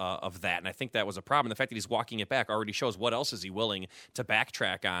idea of that. And I think that was a problem. The fact that he's walking it back already shows what else is he willing to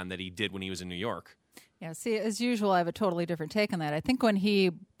backtrack on that he did when he was in New York. Yeah, see, as usual, I have a totally different take on that. I think when he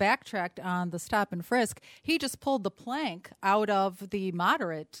backtracked on the stop and frisk, he just pulled the plank out of the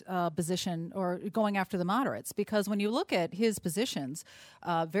moderate position or going after the moderates. Because when you look at his positions,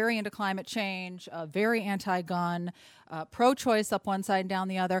 very into climate change, very anti-gun, pro-choice up one side and down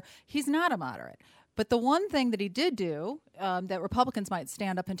the other, he's not a moderate. But the one thing that he did do that Republicans might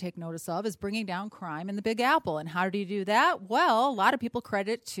stand up and take notice of is bringing down crime in the Big Apple. And how did he do that? Well, a lot of people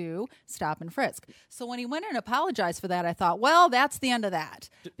credit to stop and frisk. So when he went and apologized for that, I thought, well, that's the end of that.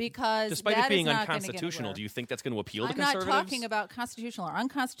 Because despite that it being is not unconstitutional, do you think that's going to appeal to I'm conservatives? not talking about constitutional or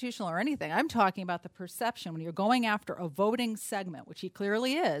unconstitutional or anything. I'm talking about the perception when you're going after a voting segment, which he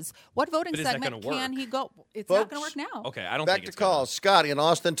clearly is. What voting segment can he go? It's not going to work now. Okay, I don't Back think to it's call. Scott in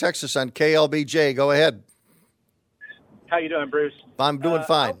Austin, Texas on KLBJ. Go ahead. How you doing, Bruce? I'm doing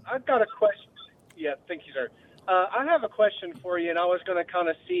fine. I've got a question. Yeah, thank you, sir. I have a question for you, and I was going to kind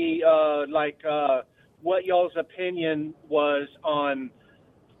of see, what y'all's opinion was on,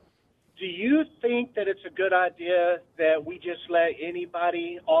 do you think that it's a good idea that we just let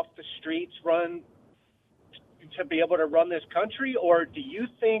anybody off the streets run to be able to run this country? Or do you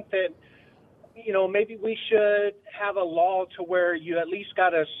think that, maybe we should have a law to where you at least got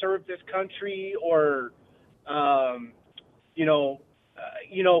to serve this country or,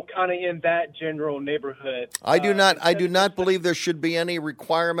 kind of in that general neighborhood? I do not believe there should be any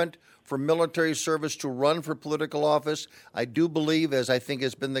requirement for military service to run for political office. I do believe, as I think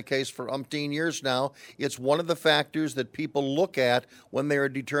has been the case for umpteen years now, it's one of the factors that people look at when they are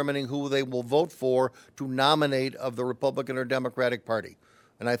determining who they will vote for to nominate of the Republican or Democratic Party.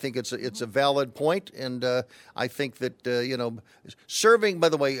 And I think it's a valid point, and I think that, serving, by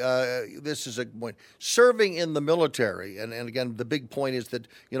the way, this is a point, serving in the military, and again, the big point is that,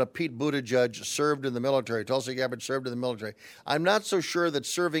 Pete Buttigieg served in the military, Tulsi Gabbard served in the military. I'm not so sure that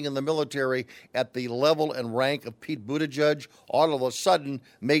serving in the military at the level and rank of Pete Buttigieg all of a sudden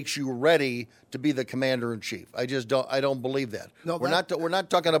makes you ready to be the commander-in-chief. I don't believe that. No, we're not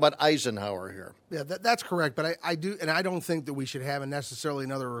talking about Eisenhower here. Yeah, that's correct. But I don't think that we should have necessarily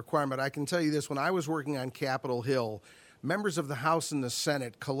another requirement. I can tell you this: when I was working on Capitol Hill, members of the House and the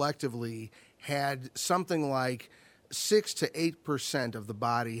Senate collectively had something like 6 to 8% of the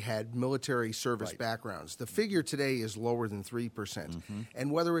body had military service backgrounds. The figure today is lower than 3%.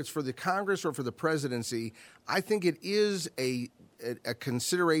 And whether it's for the Congress or for the presidency, I think it is a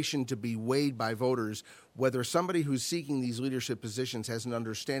consideration to be weighed by voters, whether somebody who's seeking these leadership positions has an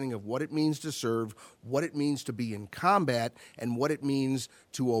understanding of what it means to serve, what it means to be in combat, and what it means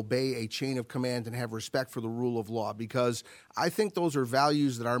to obey a chain of command and have respect for the rule of law. Because I think those are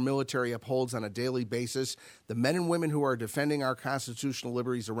values that our military upholds on a daily basis. The men and women who are defending our constitutional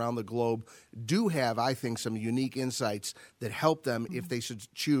liberties around the globe do have, I think, some unique insights that help them if they should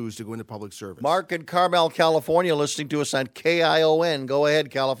choose to go into public service. Mark in Carmel, California, listening to us on KION. Go ahead,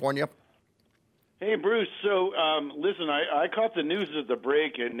 California. Hey, Bruce. So, listen, I caught the news at the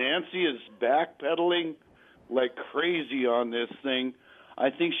break, and Nancy is backpedaling like crazy on this thing.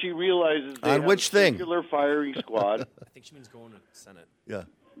 I think she realizes they have a circular firing squad. I think she means going to the Senate. Yeah.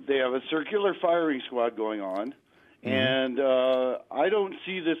 They have a circular firing squad going on, and I don't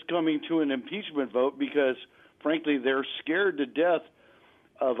see this coming to an impeachment vote because, frankly, they're scared to death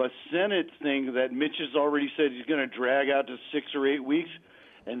of a Senate thing that Mitch has already said he's going to drag out to 6 or 8 weeks,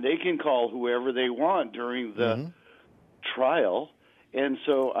 and they can call whoever they want during the trial. And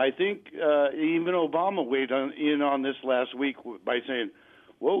so I think even Obama weighed in on this last week by saying,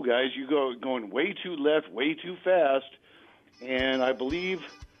 whoa, guys, you're going way too left, way too fast. And I believe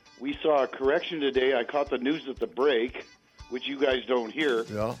we saw a correction today. I caught the news at the break, which you guys don't hear.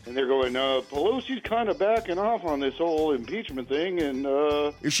 Yeah. And they're going, Pelosi's kind of backing off on this whole impeachment thing. And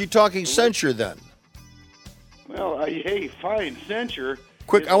is she talking censure then? Well, hey, fine, censure.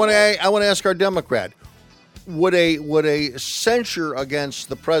 Quick, I want to ask our Democrat: would a censure against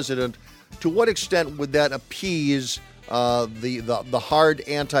the president, to what extent would that appease the hard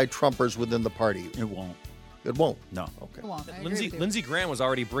anti-Trumpers within the party? It won't. It won't. No. Okay. Lindsey Graham was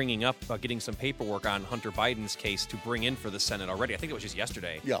already bringing up getting some paperwork on Hunter Biden's case to bring in for the Senate already. I think it was just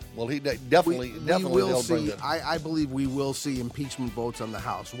yesterday. Yeah. Well, he definitely will bring see. that. I believe we will see impeachment votes on the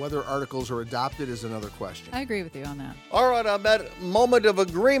House. Whether articles are adopted is another question. I agree with you on that. All right, on that moment of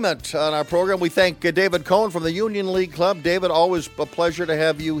agreement on our program, we thank David Cohen from the Union League Club. David, always a pleasure to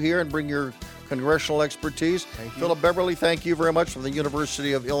have you here and bring your congressional expertise. Thank you. Philip Beverly, thank you very much, from the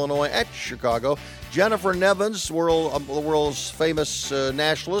University of Illinois at Chicago. Jennifer Nevins, the world's famous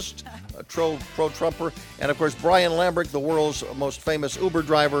nationalist, pro-Trumper. And, of course, Brian Lambert, the world's most famous Uber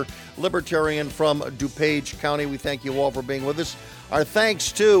driver, libertarian from DuPage County. We thank you all for being with us. Our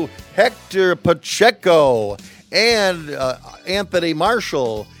thanks to Hector Pacheco and Anthony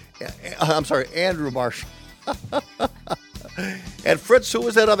Marshall. I'm sorry, Andrew Marshall. And Fritz, who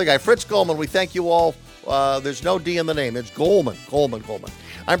was that other guy? Fritz Goldman. We thank you all. There's no D in the name. It's Goldman.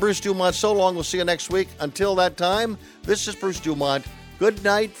 I'm Bruce Dumont. So long. We'll see you next week. Until that time, this is Bruce Dumont. Good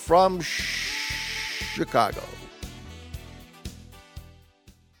night from Chicago.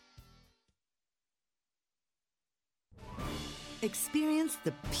 Experience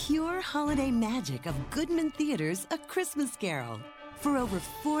the pure holiday magic of Goodman Theater's A Christmas Carol. For over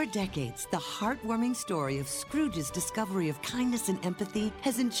 4 decades, the heartwarming story of Scrooge's discovery of kindness and empathy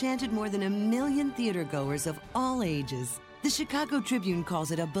has enchanted more than 1 million theatergoers of all ages. The Chicago Tribune calls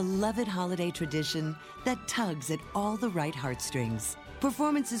it a beloved holiday tradition that tugs at all the right heartstrings.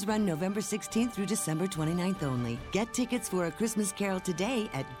 Performances run November 16th through December 29th only. Get tickets for A Christmas Carol today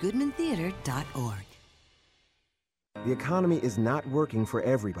at goodmantheater.org. The economy is not working for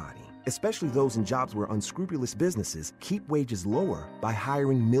everybody, especially those in jobs where unscrupulous businesses keep wages lower by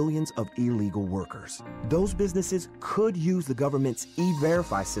hiring millions of illegal workers. Those businesses could use the government's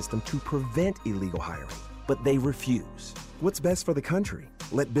E-Verify system to prevent illegal hiring, but they refuse. What's best for the country?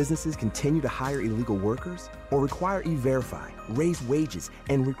 Let businesses continue to hire illegal workers or require E-Verify, raise wages,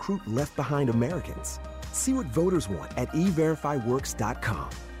 and recruit left-behind Americans? See what voters want at everifyworks.com.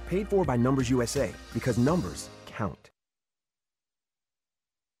 Paid for by Numbers USA, because numbers count.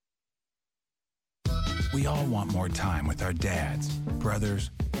 We all want more time with our dads, brothers,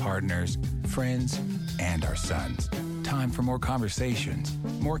 partners, friends, and our sons. Time for more conversations,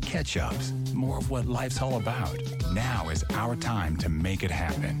 more catch-ups, more of what life's all about. Now is our time to make it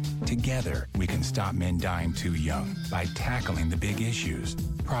happen. Together, we can stop men dying too young by tackling the big issues: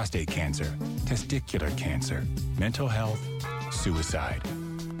 prostate cancer, testicular cancer, mental health, suicide.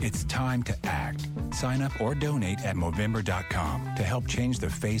 It's time to act. Sign up or donate at Movember.com to help change the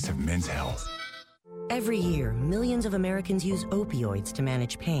face of men's health. Every year, millions of Americans use opioids to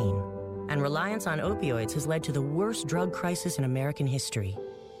manage pain, and reliance on opioids has led to the worst drug crisis in American history.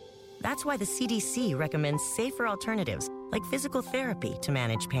 That's why the CDC recommends safer alternatives like physical therapy to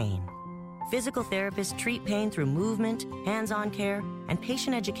manage pain. Physical therapists treat pain through movement, hands-on care, and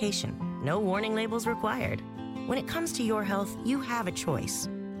patient education. No warning labels required. When it comes to your health, you have a choice.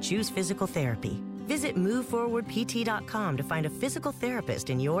 Choose physical therapy. Visit MoveForwardPT.com to find a physical therapist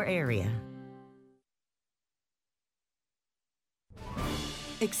in your area.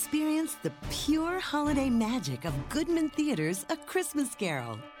 Experience the pure holiday magic of Goodman Theater's A Christmas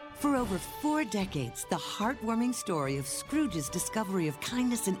Carol. For over 4 decades, the heartwarming story of Scrooge's discovery of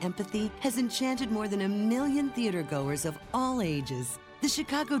kindness and empathy has enchanted more than 1 million theatergoers of all ages. The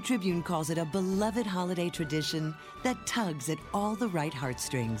Chicago Tribune calls it a beloved holiday tradition that tugs at all the right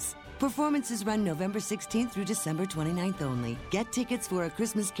heartstrings. Performances run November 16th through December 29th only. Get tickets for A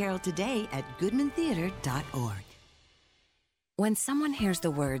Christmas Carol today at goodmantheater.org. When someone hears the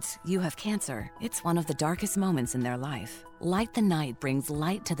words, "You have cancer," it's one of the darkest moments in their life. Light the Night brings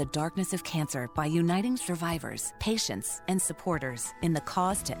light to the darkness of cancer by uniting survivors, patients, and supporters in the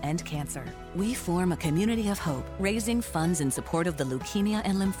cause to end cancer. We form a community of hope, raising funds in support of the Leukemia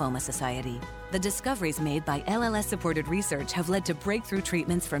and Lymphoma Society. The discoveries made by LLS-supported research have led to breakthrough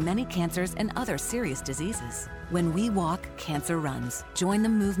treatments for many cancers and other serious diseases. When we walk, cancer runs. Join the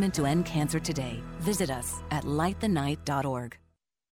movement to end cancer today. Visit us at lightthenight.org.